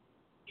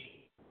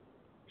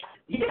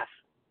 Yes,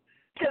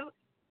 because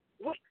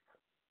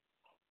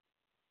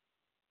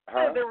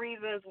one of the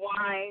reasons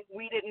why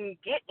we didn't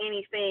get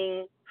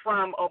anything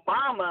from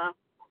Obama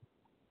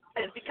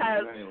is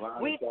because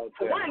we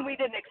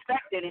didn't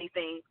expect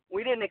anything.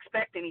 We didn't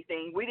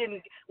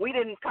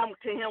come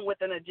to him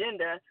with an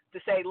agenda to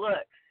say,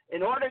 look,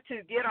 in order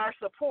to get our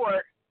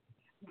support,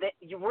 that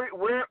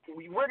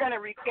we're going to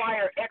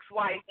require X,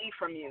 Y, Z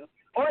from you.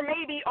 Or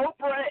maybe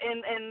Oprah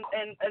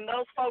and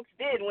those folks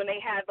did when they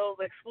had those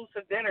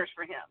exclusive dinners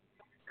for him.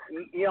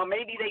 You know,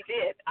 maybe they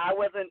did. I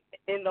wasn't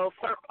in those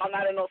circles. I'm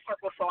not in those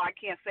circles, so I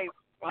can't say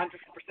 100%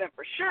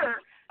 for sure.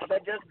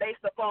 But just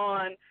based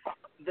upon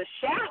the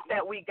shaft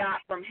that we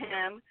got from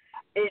him,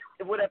 it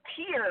would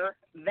appear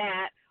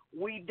that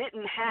we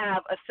didn't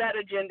have a set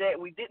agenda.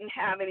 We didn't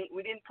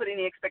put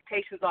any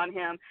expectations on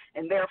him,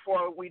 and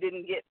therefore we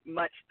didn't get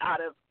much out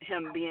of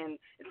him being.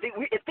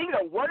 Things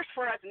are worse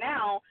for us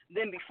now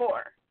than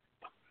before.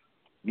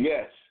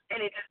 Yes.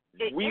 And it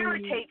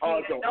irritates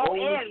me to no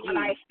end when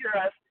I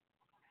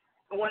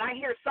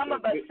hear some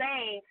of us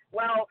saying,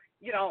 well,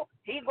 you know,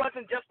 he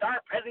wasn't just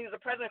our president, he was the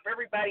president for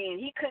everybody, and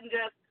he couldn't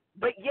just,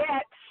 but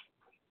yet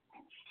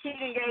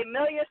he gave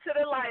millions to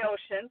the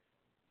Laotians.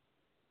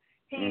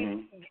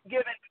 He's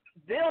given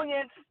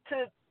billions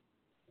to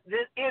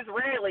the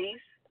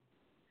Israelis.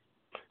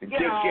 He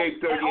just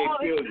gave $38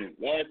 billion.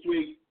 Last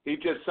week, he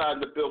just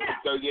signed the bill for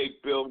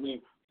 $38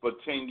 billion for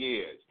 10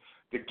 years.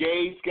 The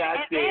gays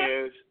got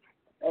theirs.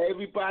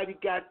 Everybody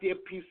got their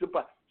piece of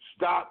pie.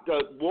 Stop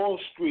the Wall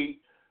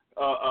Street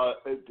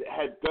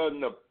had done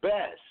the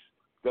best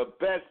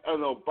on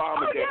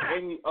Obama than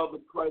any other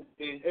president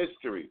in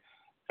history.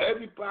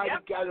 Everybody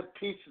got a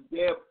piece of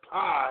their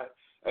pie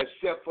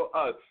except for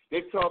us.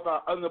 They talk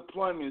about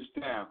unemployment is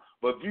down,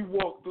 but if you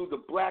walk through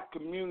the black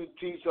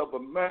communities of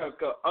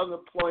America,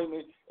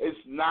 unemployment is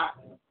not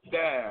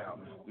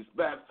down. As a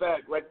matter of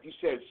fact, like you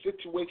said,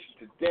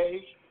 situation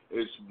today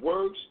is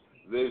worse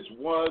than it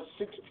was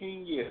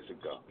 16 years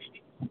ago.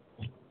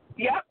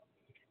 Yep.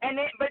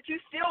 But you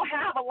still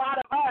have a lot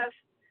of us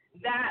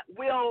that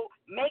will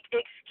make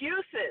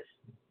excuses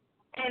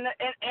and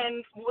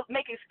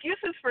make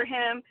excuses for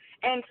him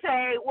and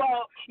say,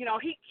 well, you know,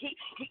 he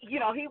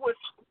was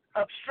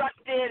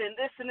obstructed and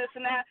this and this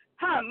and that.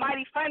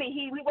 Mighty funny.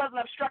 He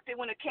wasn't obstructed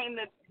when it came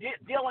to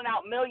dealing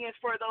out millions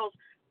for those.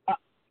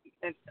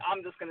 And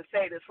I'm just going to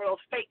say this, for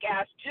those fake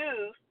ass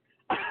Jews.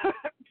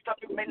 Some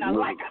people may not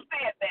like I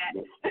said that,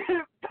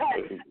 but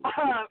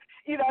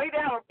you know, he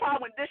didn't have a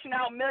problem with dishing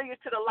out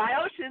millions to the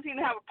Laotians. He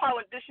didn't have a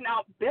problem with dishing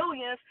out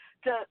billions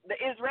to the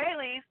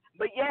Israelis.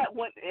 But yet,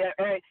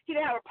 he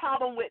didn't have a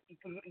problem with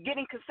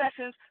getting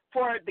concessions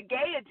for the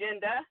gay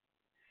agenda.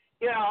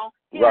 You know,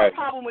 he had a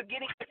problem with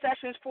getting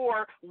concessions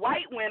for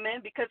white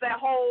women because that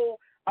whole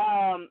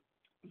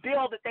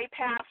bill that they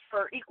passed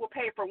for equal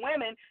pay for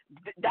women,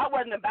 that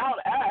wasn't about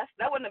us.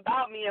 That wasn't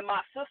about me and my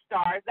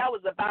sisters. That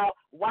was about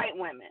white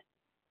women.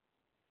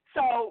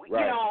 So, you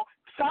know,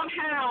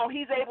 somehow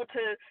he's able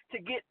to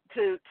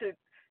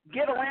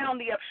get around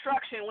the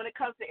obstruction when it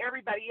comes to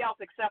everybody else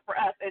except for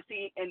us.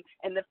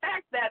 And the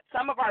fact that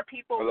some of our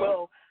people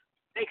will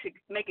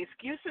make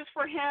excuses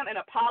for him and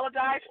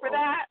apologize for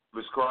that.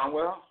 Ms.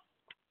 Cromwell?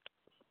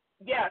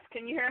 Yes,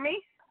 can you hear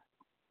me?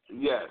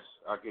 Yes,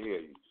 I can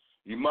hear you.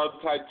 You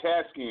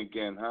multitasking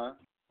again, huh?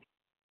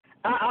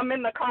 I'm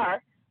in the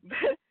car.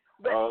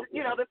 But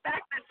you know, the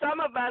fact that some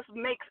of us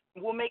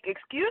will make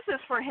excuses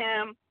for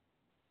him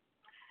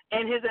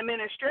and his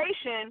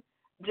administration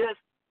just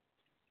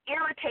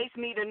irritates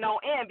me to no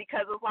end,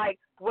 because it's like,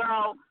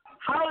 well,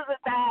 how is it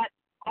that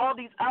all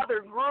these other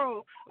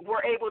groups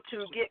were able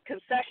to get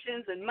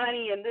concessions and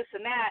money and this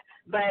and that,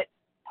 but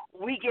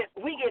we get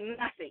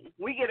nothing.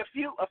 We get a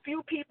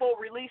few people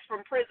released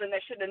from prison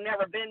that should have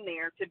never been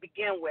there to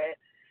begin with,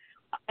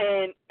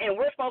 and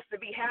we're supposed to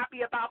be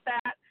happy about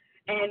that.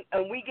 And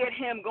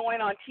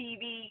going on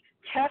TV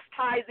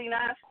chastising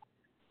us,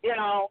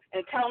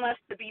 and telling us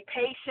to be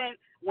patient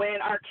when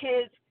our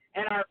kids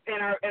and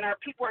our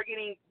people are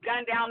getting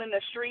gunned down in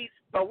the streets,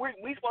 but we're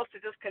supposed to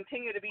just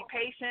continue to be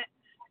patient,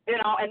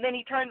 and then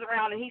he turns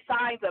around and he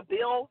signs a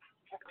bill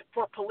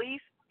for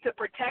police to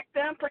protect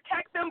them.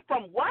 Protect them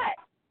from what?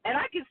 And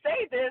I can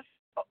say this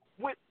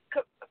with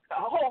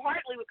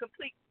wholeheartedly with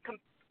complete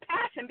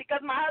compassion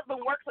because my husband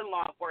works in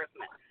law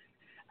enforcement,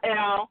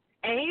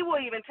 and he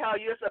will even tell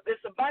you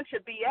it's a bunch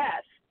of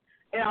BS,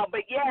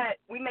 but yet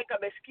we make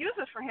up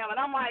excuses for him, and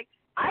I'm like,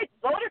 I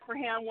voted for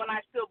him when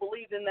I still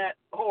believed in that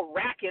whole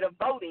racket of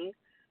voting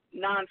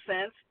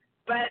nonsense,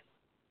 but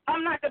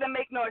I'm not going to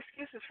make no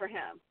excuses for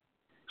him.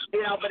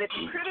 But if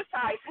you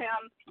criticize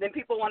him, then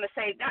people want to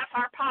say, that's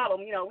our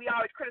problem. We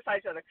always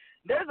criticize each other.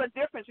 There's a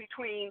difference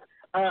between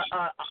an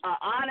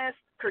honest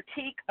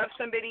critique of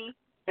somebody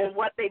and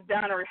what they've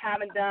done or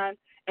haven't done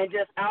and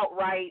just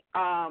outright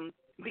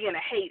being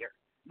a hater.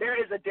 There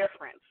is a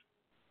difference.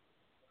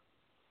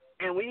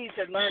 And we need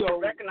to learn to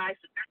recognize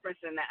the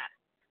difference in that.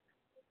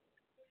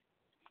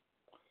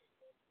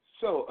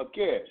 So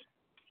again,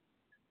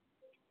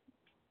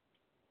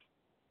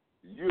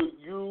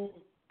 you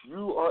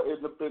are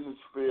in the business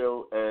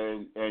field,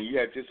 and you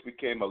had just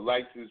became a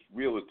licensed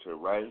realtor,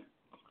 right?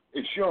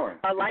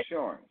 Insurance.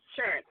 Insurance,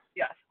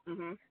 yes.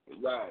 Mhm.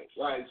 Right.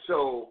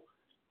 So,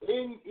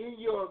 in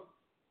your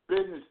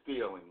business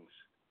dealings,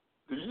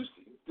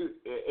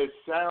 it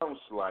sounds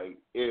like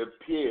it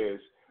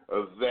appears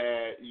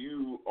that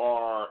you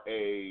are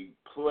a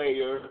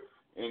player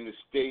in the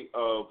state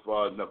of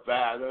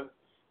Nevada.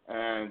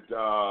 And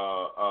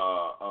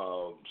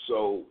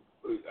so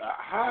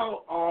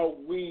how are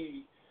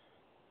we,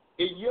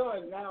 in your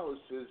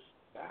analysis,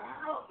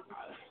 how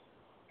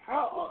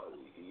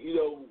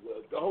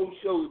the whole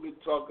show we've been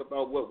talking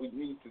about what we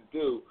need to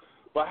do,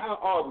 but how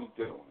are we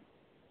doing?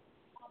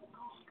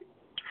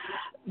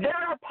 There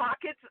are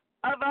pockets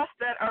of us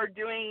that are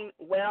doing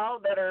well,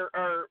 that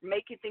are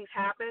making things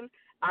happen.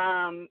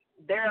 I've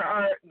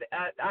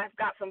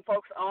got some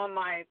folks on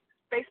my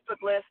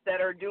Facebook list that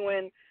are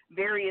doing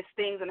various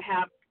things and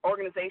have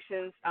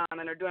organizations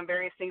and are doing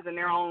various things in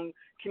their own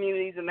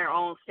communities in their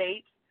own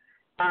states.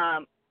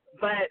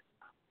 But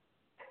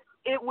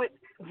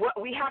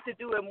we have to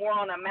do it more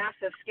on a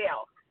massive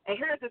scale. And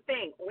here's the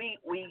thing: we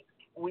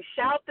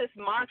shout this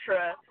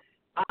mantra,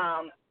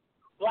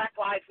 Black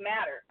Lives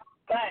Matter,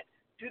 but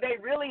do they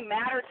really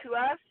matter to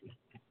us?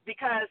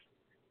 Because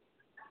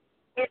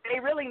if they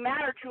really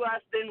matter to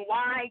us, then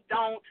why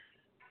don't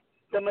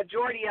the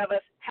majority of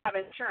us have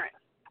insurance?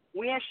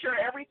 We insure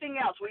everything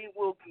else.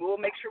 We'll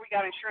make sure we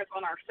got insurance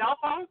on our cell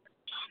phone,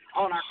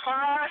 on our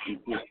car. If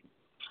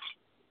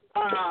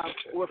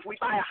we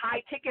buy a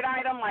high-ticket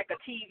item like a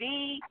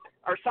TV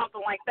or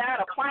something like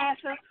that,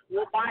 appliances,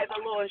 we'll buy the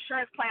little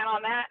insurance plan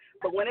on that.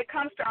 But when it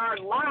comes to our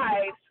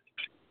lives,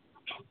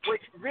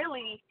 which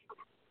really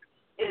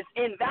is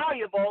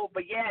invaluable,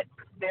 but yet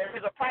there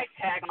is a price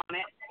tag on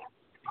it,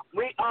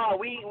 I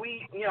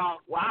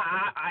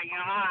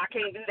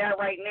can't do that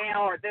right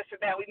now, or this or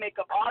that. We make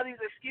up all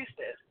these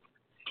excuses.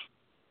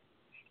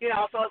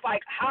 So it's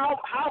like, how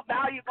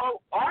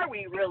valuable are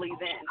we really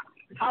then?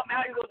 How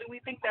valuable do we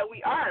think that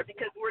we are?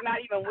 Because we're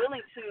not even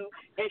willing to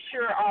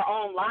insure our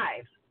own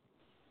lives.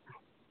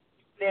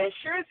 The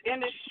insurance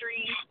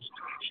industry,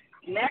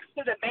 next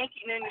to the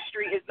banking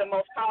industry, is the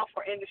most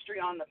powerful industry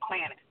on the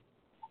planet.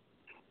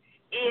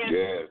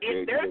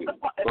 If there's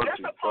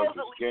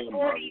supposedly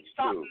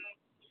 40-something,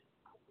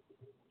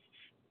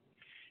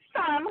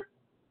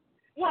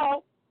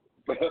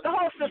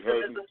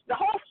 the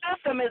whole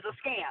system is a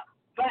scam,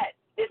 but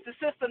it's the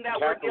system that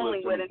we're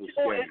dealing with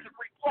until it's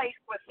replaced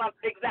with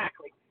something.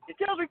 Exactly.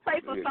 Until it's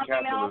replaced with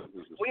something else,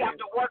 we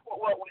have to work with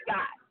what we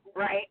got,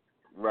 right?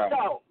 Right.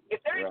 So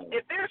if there's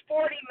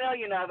 40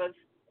 million of us,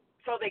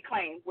 so they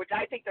claim, which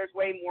I think there's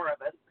way more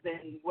of us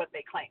than what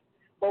they claim,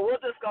 but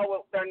we'll just go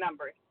with their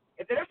numbers.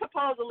 If there's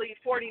supposedly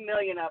 40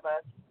 million of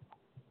us,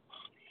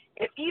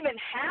 if even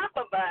half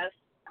of us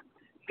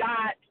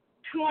got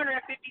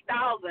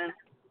 $250,000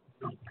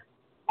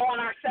 on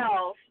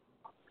ourselves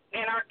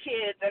and our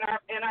kids and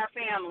our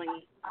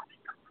family,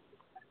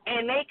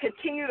 and they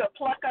continue to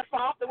pluck us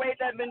off the way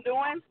they've been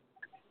doing,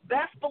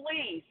 best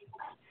believe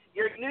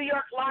your New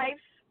York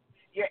Lifes,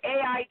 your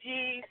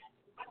AIGs,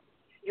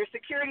 your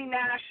Security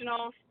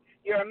Nationals,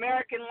 your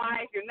American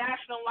Life, your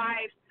National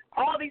Life,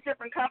 all these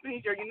different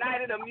companies, your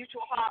United or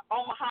Mutual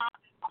Omaha,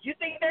 you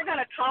think they're going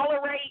to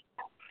tolerate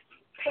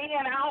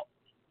paying out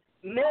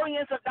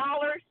millions of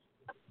dollars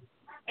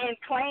in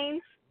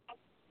claims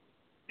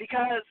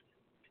because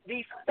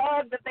these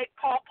thugs that they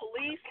call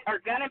police are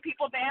gunning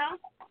people down?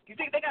 You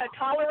think they're going to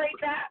tolerate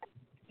that?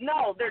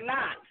 No, they're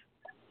not.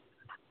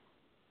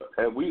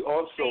 And we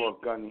also are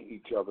gunning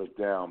each other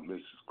down,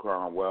 Mrs.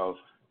 Cromwell.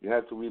 You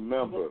have to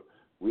remember,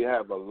 we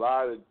have a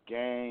lot of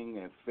gang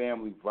and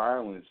family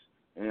violence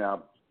in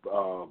our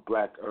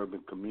black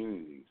urban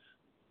communities.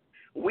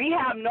 We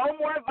have no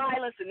more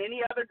violence than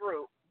any other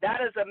group.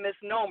 That is a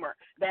misnomer.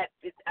 I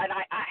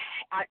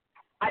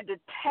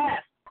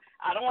detest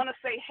I don't want to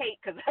say hate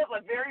because that's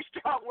a very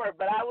strong word,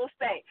 but I will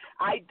say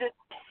I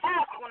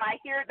detest when I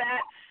hear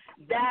that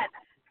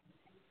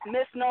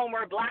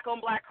misnomer, black on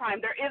black crime.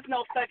 There is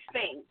no such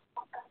thing.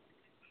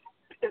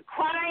 The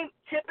crime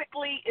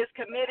typically is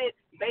committed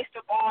based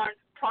upon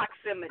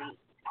proximity.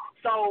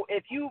 So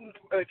if you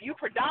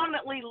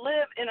predominantly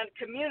live in a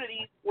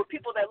community with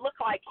people that look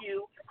like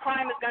you,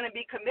 crime is going to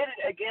be committed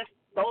against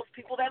those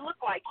people that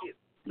look like you.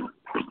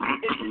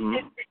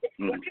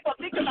 When people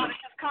think about it,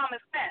 it's just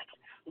common sense.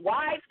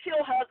 Wives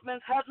kill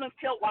husbands, husbands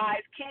kill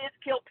wives, kids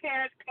kill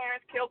parents,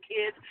 parents kill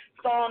kids,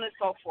 so on and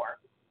so forth.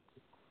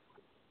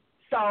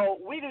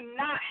 So we do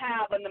not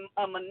have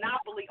a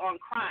monopoly on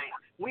crime.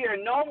 We are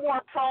no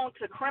more prone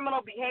to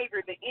criminal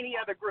behavior than any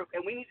other group,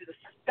 and we need to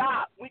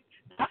stop.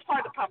 That's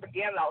part of the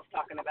propaganda I was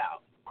talking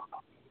about.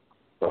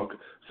 Okay.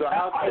 So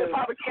how can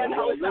propaganda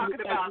I was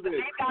talking about?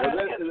 They got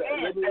us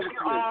convinced that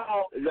we're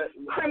all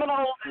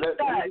criminals and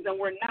thugs, and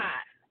we're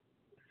not.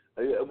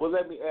 Well,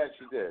 let me ask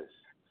you this: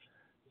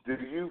 do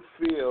you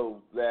feel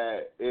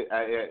that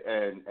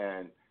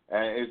and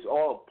it's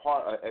all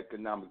part of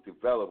economic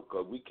development,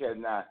 because we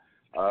cannot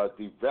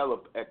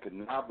develop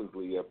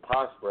economically and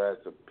prosper as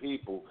a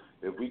people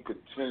if we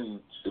continue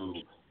to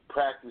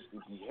practice the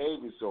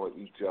behaviors on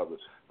each other?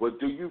 But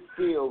do you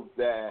feel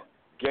that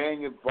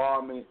gang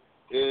involvement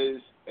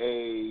is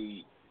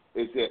an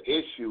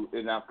issue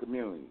in our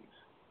communities?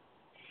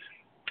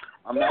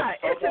 I'm not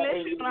talking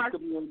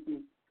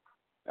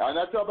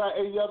about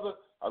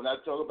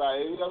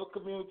any other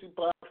community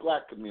but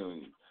black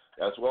community.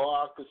 That's what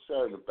I'm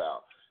concerned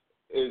about.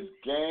 Is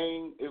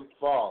gang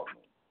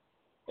involvement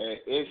and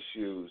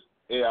issues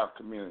in our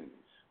communities?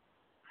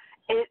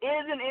 It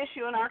is an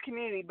issue in our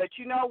community, but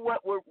you know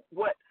what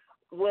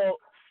will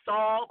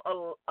solve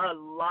a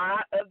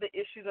lot of the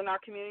issues in our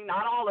community,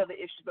 not all of the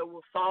issues, but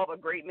will solve a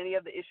great many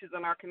of the issues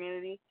in our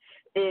community,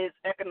 is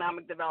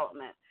economic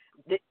development.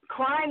 The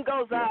crime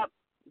goes up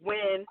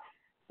when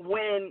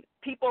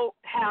people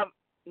have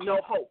no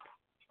hope,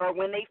 or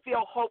when they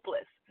feel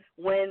hopeless,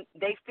 when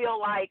they feel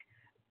like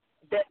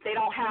that they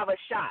don't have a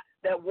shot,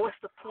 that what's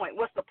the point?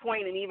 What's the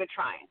point in even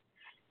trying?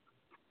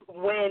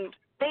 When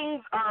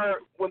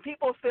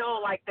people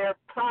feel like they're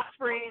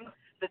prospering,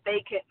 that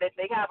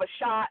they have a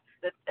shot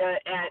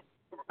at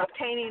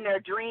obtaining their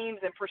dreams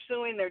and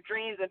pursuing their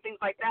dreams and things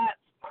like that,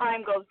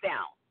 crime goes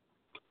down.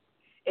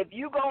 If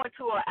you go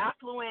into an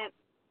affluent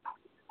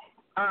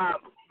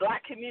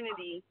black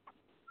community,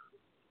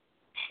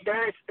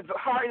 there's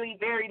hardly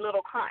very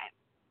little crime.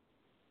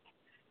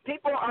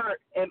 People are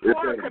in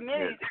poor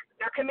communities,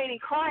 they're committing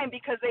crime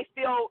because they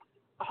feel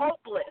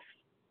hopeless.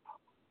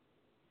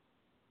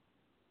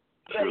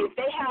 But if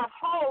they have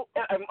hope,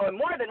 or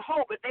more than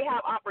hope, if they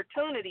have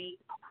opportunity,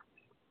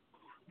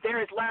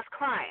 there is less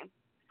crime.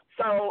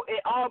 So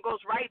it all goes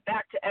right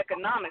back to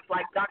economics.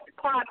 Like Dr.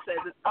 Clark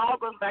says, it all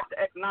goes back to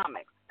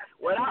economics.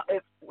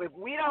 If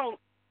we don't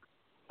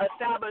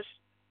establish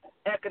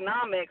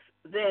economics,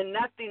 then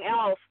nothing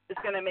else is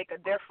going to make a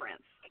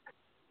difference.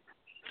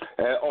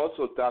 And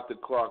also, Dr.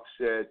 Clark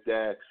said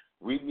that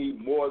we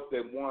need more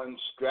than one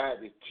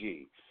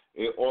strategy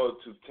in order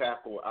to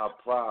tackle our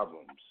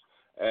problems.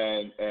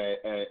 And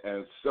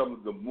some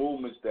of the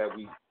movements that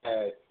we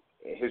had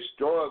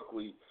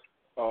historically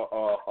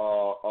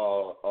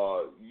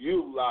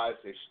utilize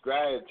a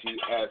strategy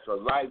as a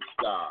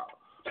lifestyle,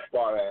 as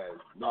far as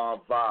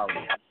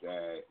nonviolence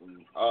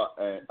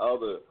and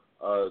other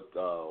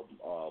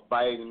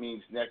by any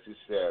means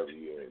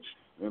necessary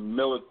and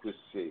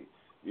militancy.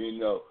 You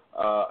know,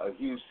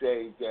 he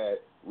saying that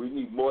we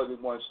need more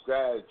than one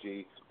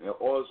strategy, and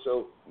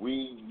also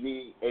we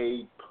need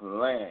a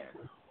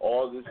plan.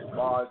 All this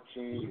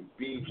marching,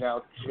 beating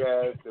out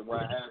chests, and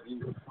what have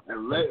you,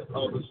 and let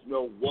others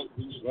know what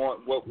we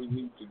want, what we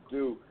need to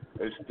do,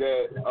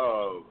 instead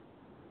of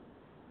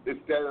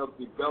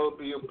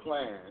developing a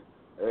plan.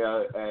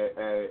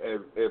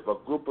 If a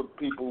group of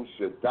people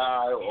should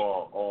die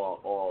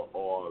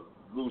or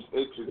lose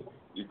interest,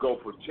 you go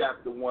from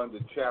chapter 1 to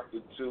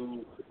chapter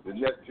 2. The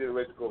next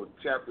generation go from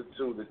chapter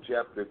 2 to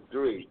chapter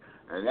 3,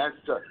 and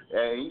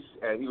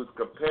he was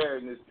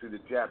comparing this to the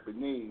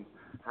Japanese.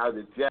 How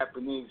the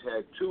Japanese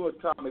had 2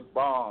 atomic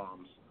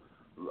bombs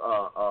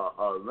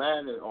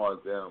landing on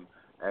them,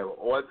 and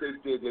what they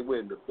did, they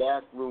went in the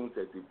back rooms,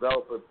 they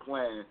developed a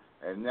plan,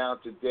 and now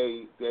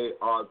today they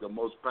are the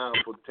most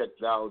powerful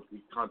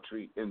technology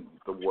country in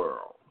the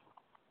world.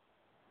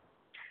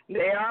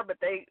 They are, but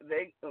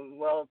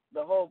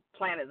the whole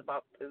planet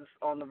is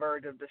on the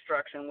verge of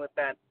destruction with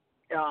that.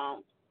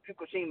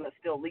 Fukushima is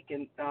still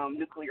leaking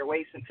nuclear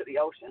waste into the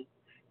ocean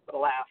for the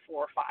last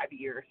 4 or 5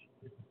 years.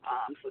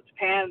 So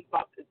Japan,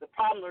 the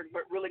problem is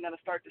really going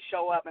to start to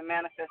show up and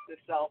manifest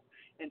itself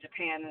in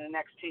Japan in the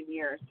next 10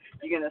 years.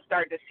 You're going to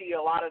start to see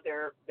a lot of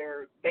their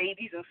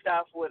babies and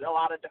stuff with a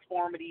lot of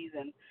deformities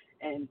and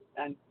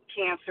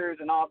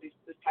cancers and all this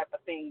type of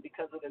thing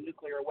because of the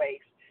nuclear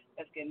waste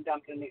that's getting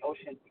dumped in the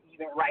ocean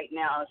even right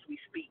now as we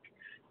speak.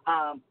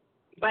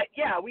 But,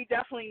 yeah, we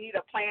definitely need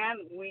a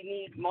plan. We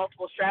need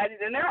multiple strategies.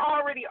 And there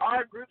already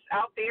are groups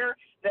out there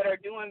that are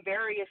doing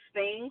various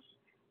things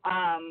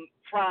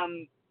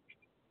from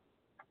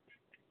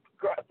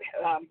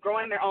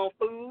growing their own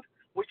food,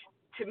 which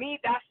to me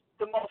that's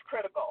the most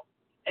critical,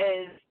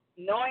 is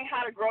knowing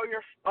how to grow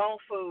your own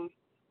food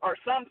or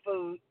some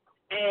food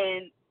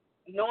and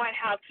knowing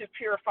how to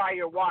purify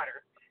your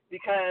water.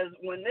 Because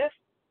when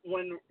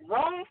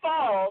Rome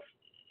falls,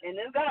 and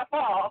it's gonna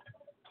fall,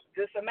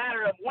 just a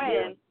matter of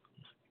when,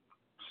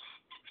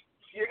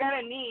 you're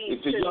gonna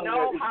need to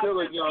know how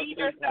to feed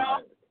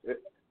yourself.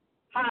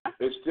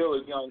 It's still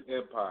a young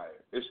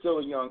empire. It's still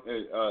a young.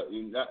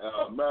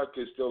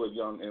 America is still a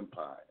young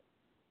empire.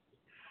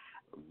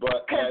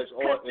 But as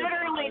all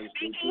considerably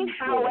speaking,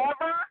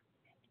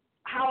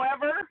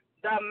 however,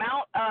 the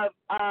amount of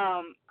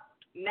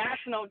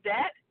national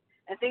debt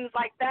and things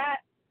like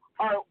that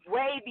are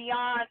way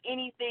beyond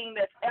anything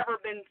that's ever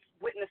been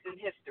witnessed in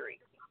history.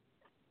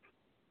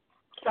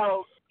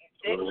 So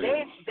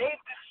they've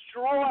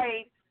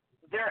destroyed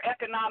their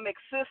economic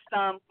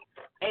system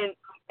in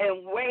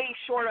way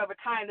short of a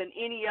time than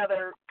any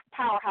other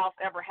powerhouse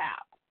ever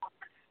have.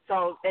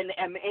 So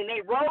and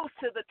they rose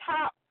to the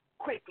top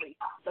quickly.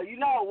 So you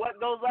know what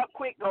goes up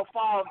quick will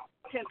fall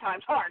 10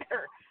 times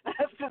harder.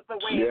 That's just the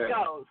way it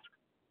goes.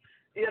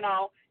 You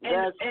know,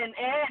 and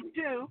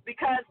too,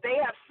 because they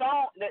have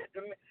sown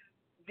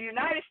the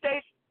United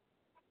States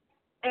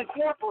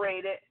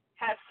Incorporated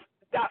has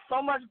got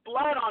so much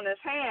blood on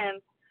its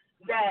hands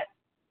that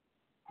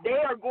they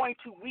are going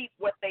to reap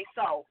what they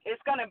sow.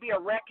 It's going to be a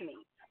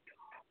reckoning.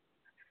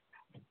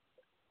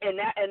 And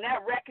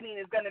that reckoning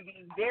is going to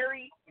be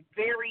very,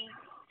 very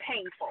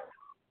painful.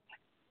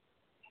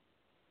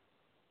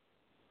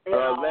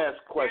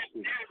 Last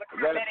question.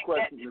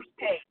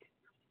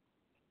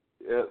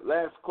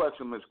 Last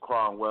question, Ms.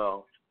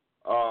 Cromwell.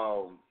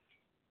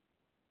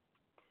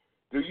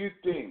 Do you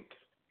think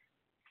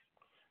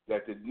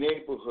that the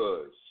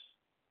neighborhoods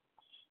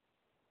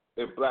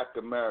in Black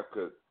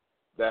America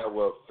that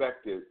were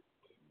affected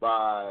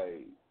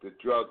by the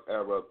drug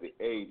era of the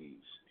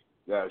 80s,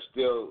 that are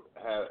still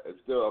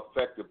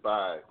affected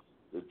by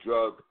the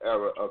drug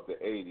era of the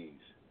 80s,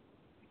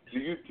 do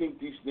you think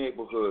these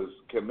neighborhoods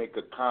can make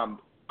a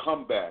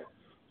comeback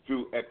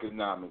through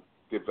economic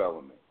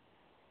development?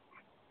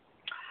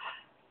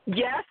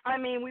 Yes, I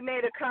mean, we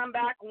made a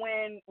comeback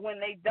when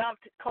they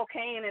dumped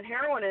cocaine and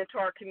heroin into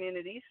our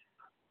communities.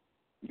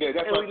 Yeah,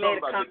 that's what I'm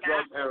talking about, the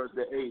drug era of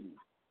the 80s.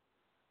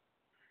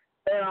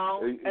 You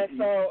know, and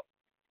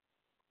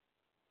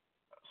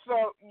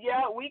so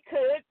yeah, we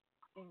could,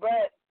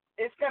 but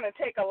it's going to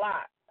take a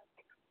lot.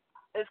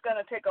 It's going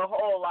to take a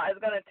whole lot. It's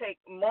going to take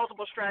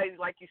multiple strategies,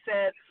 like you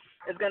said.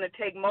 It's going to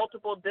take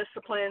multiple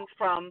disciplines,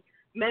 from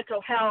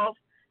mental health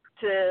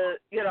to,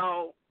 you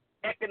know,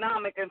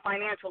 economic and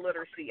financial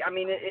literacy. I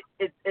mean,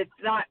 it's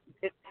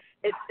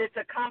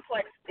a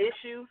complex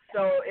issue,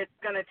 so it's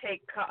going to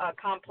take a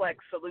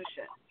complex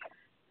solution.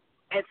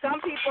 And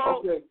some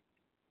people,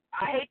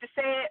 I hate to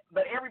say it,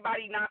 but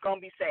everybody not going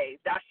to be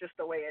saved. That's just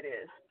the way it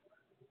is.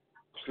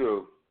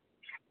 True.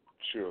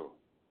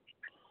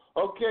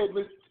 Okay,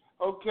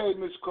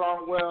 Ms.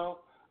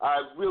 Cromwell,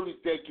 I really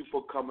thank you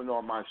for coming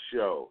on my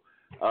show.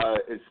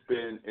 It's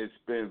been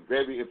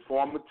very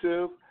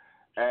informative,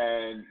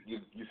 and you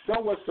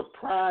somewhat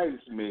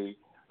surprised me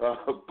by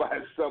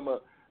some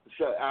of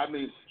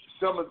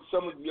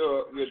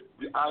your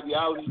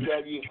ideologies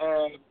that you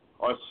have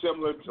are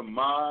similar to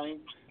mine,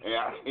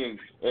 and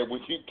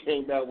when you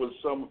came out with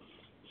some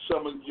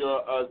of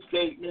your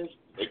statements,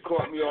 it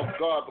caught me off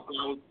guard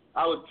because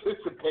I was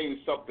anticipating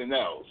something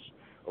else.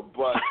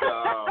 But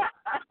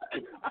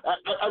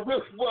I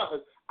really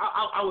was.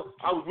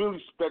 I really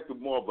expected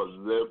more of a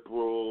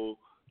liberal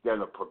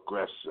than a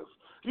progressive.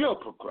 You're a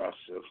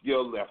progressive.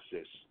 You're a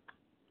leftist.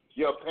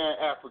 You're a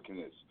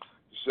Pan-Africanist.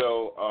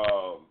 So,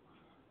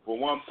 for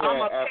one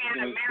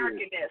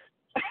Pan-Americanist.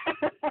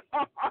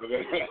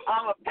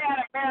 I'm a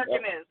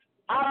Pan-Americanist.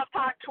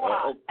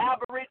 Autochtois,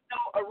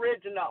 Aboriginal,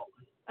 original.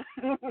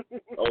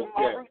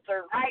 My roots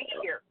are right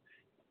here.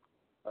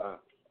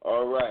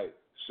 All right.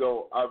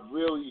 So I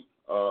really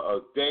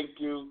thank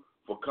you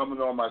for coming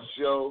on my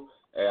show,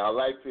 and I'd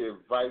like to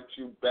invite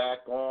you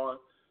back on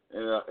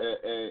in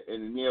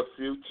the near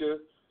future,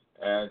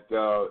 and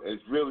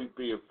it's really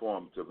be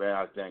informative, and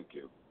I thank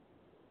you.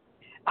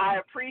 I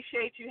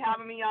appreciate you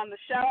having me on the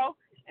show,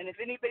 and if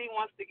anybody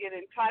wants to get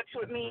in touch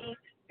with me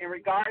in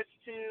regards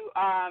to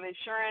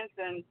insurance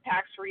and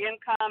tax-free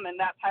income and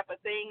that type of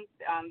thing,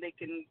 they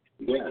can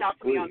reach out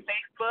to me on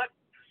Facebook,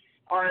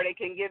 or they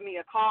can give me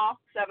a call,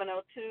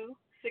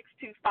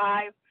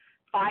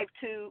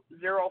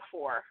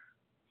 702-625-5204.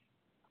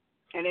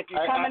 And if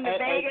you're coming to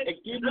Vegas,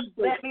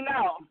 let me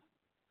know.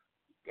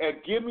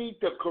 And give me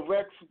the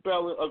correct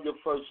spelling of your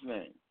first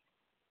name.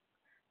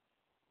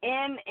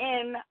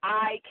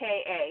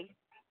 N-N-I-K-A.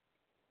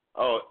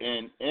 Oh,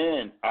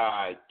 N-N-I-K-K-A.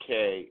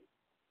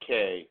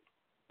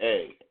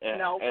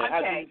 No, and 1K.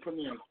 How do you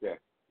pronounce that?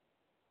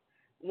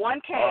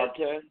 1K.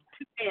 Okay.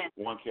 2 N.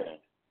 1K.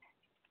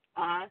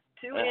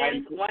 2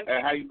 N's, 1K.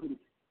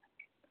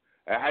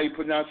 And how you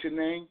pronounce your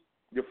name?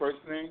 Your first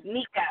name?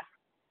 Nika.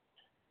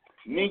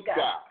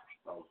 Nika.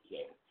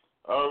 Okay.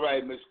 All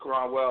right, Miss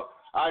Cromwell.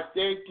 I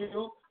thank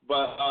you,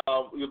 but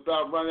we're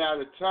about running out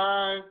of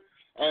time.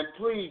 And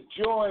please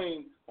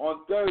join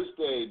on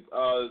Thursday,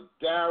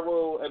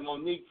 Darryl and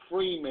Monique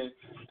Freeman,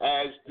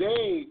 as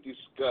they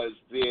discuss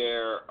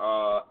their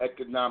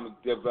economic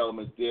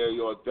development there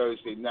on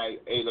Thursday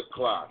night, 8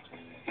 o'clock.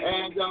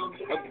 And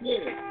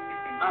again,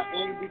 I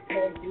am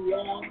because we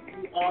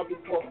are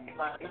because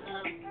I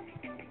am.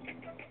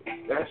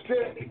 That's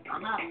it.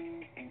 I'm out.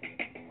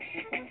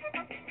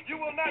 You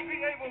will not be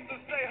able to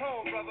stay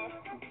home, brother.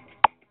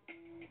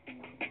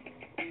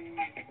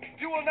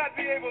 You will not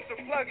be able to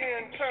plug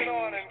in, turn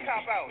on, and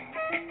cop out.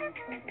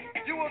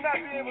 You will not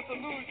be able to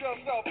lose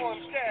yourself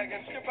on Skag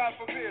and skip out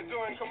for beer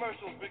during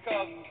commercials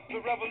because the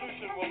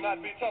revolution will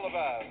not be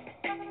televised.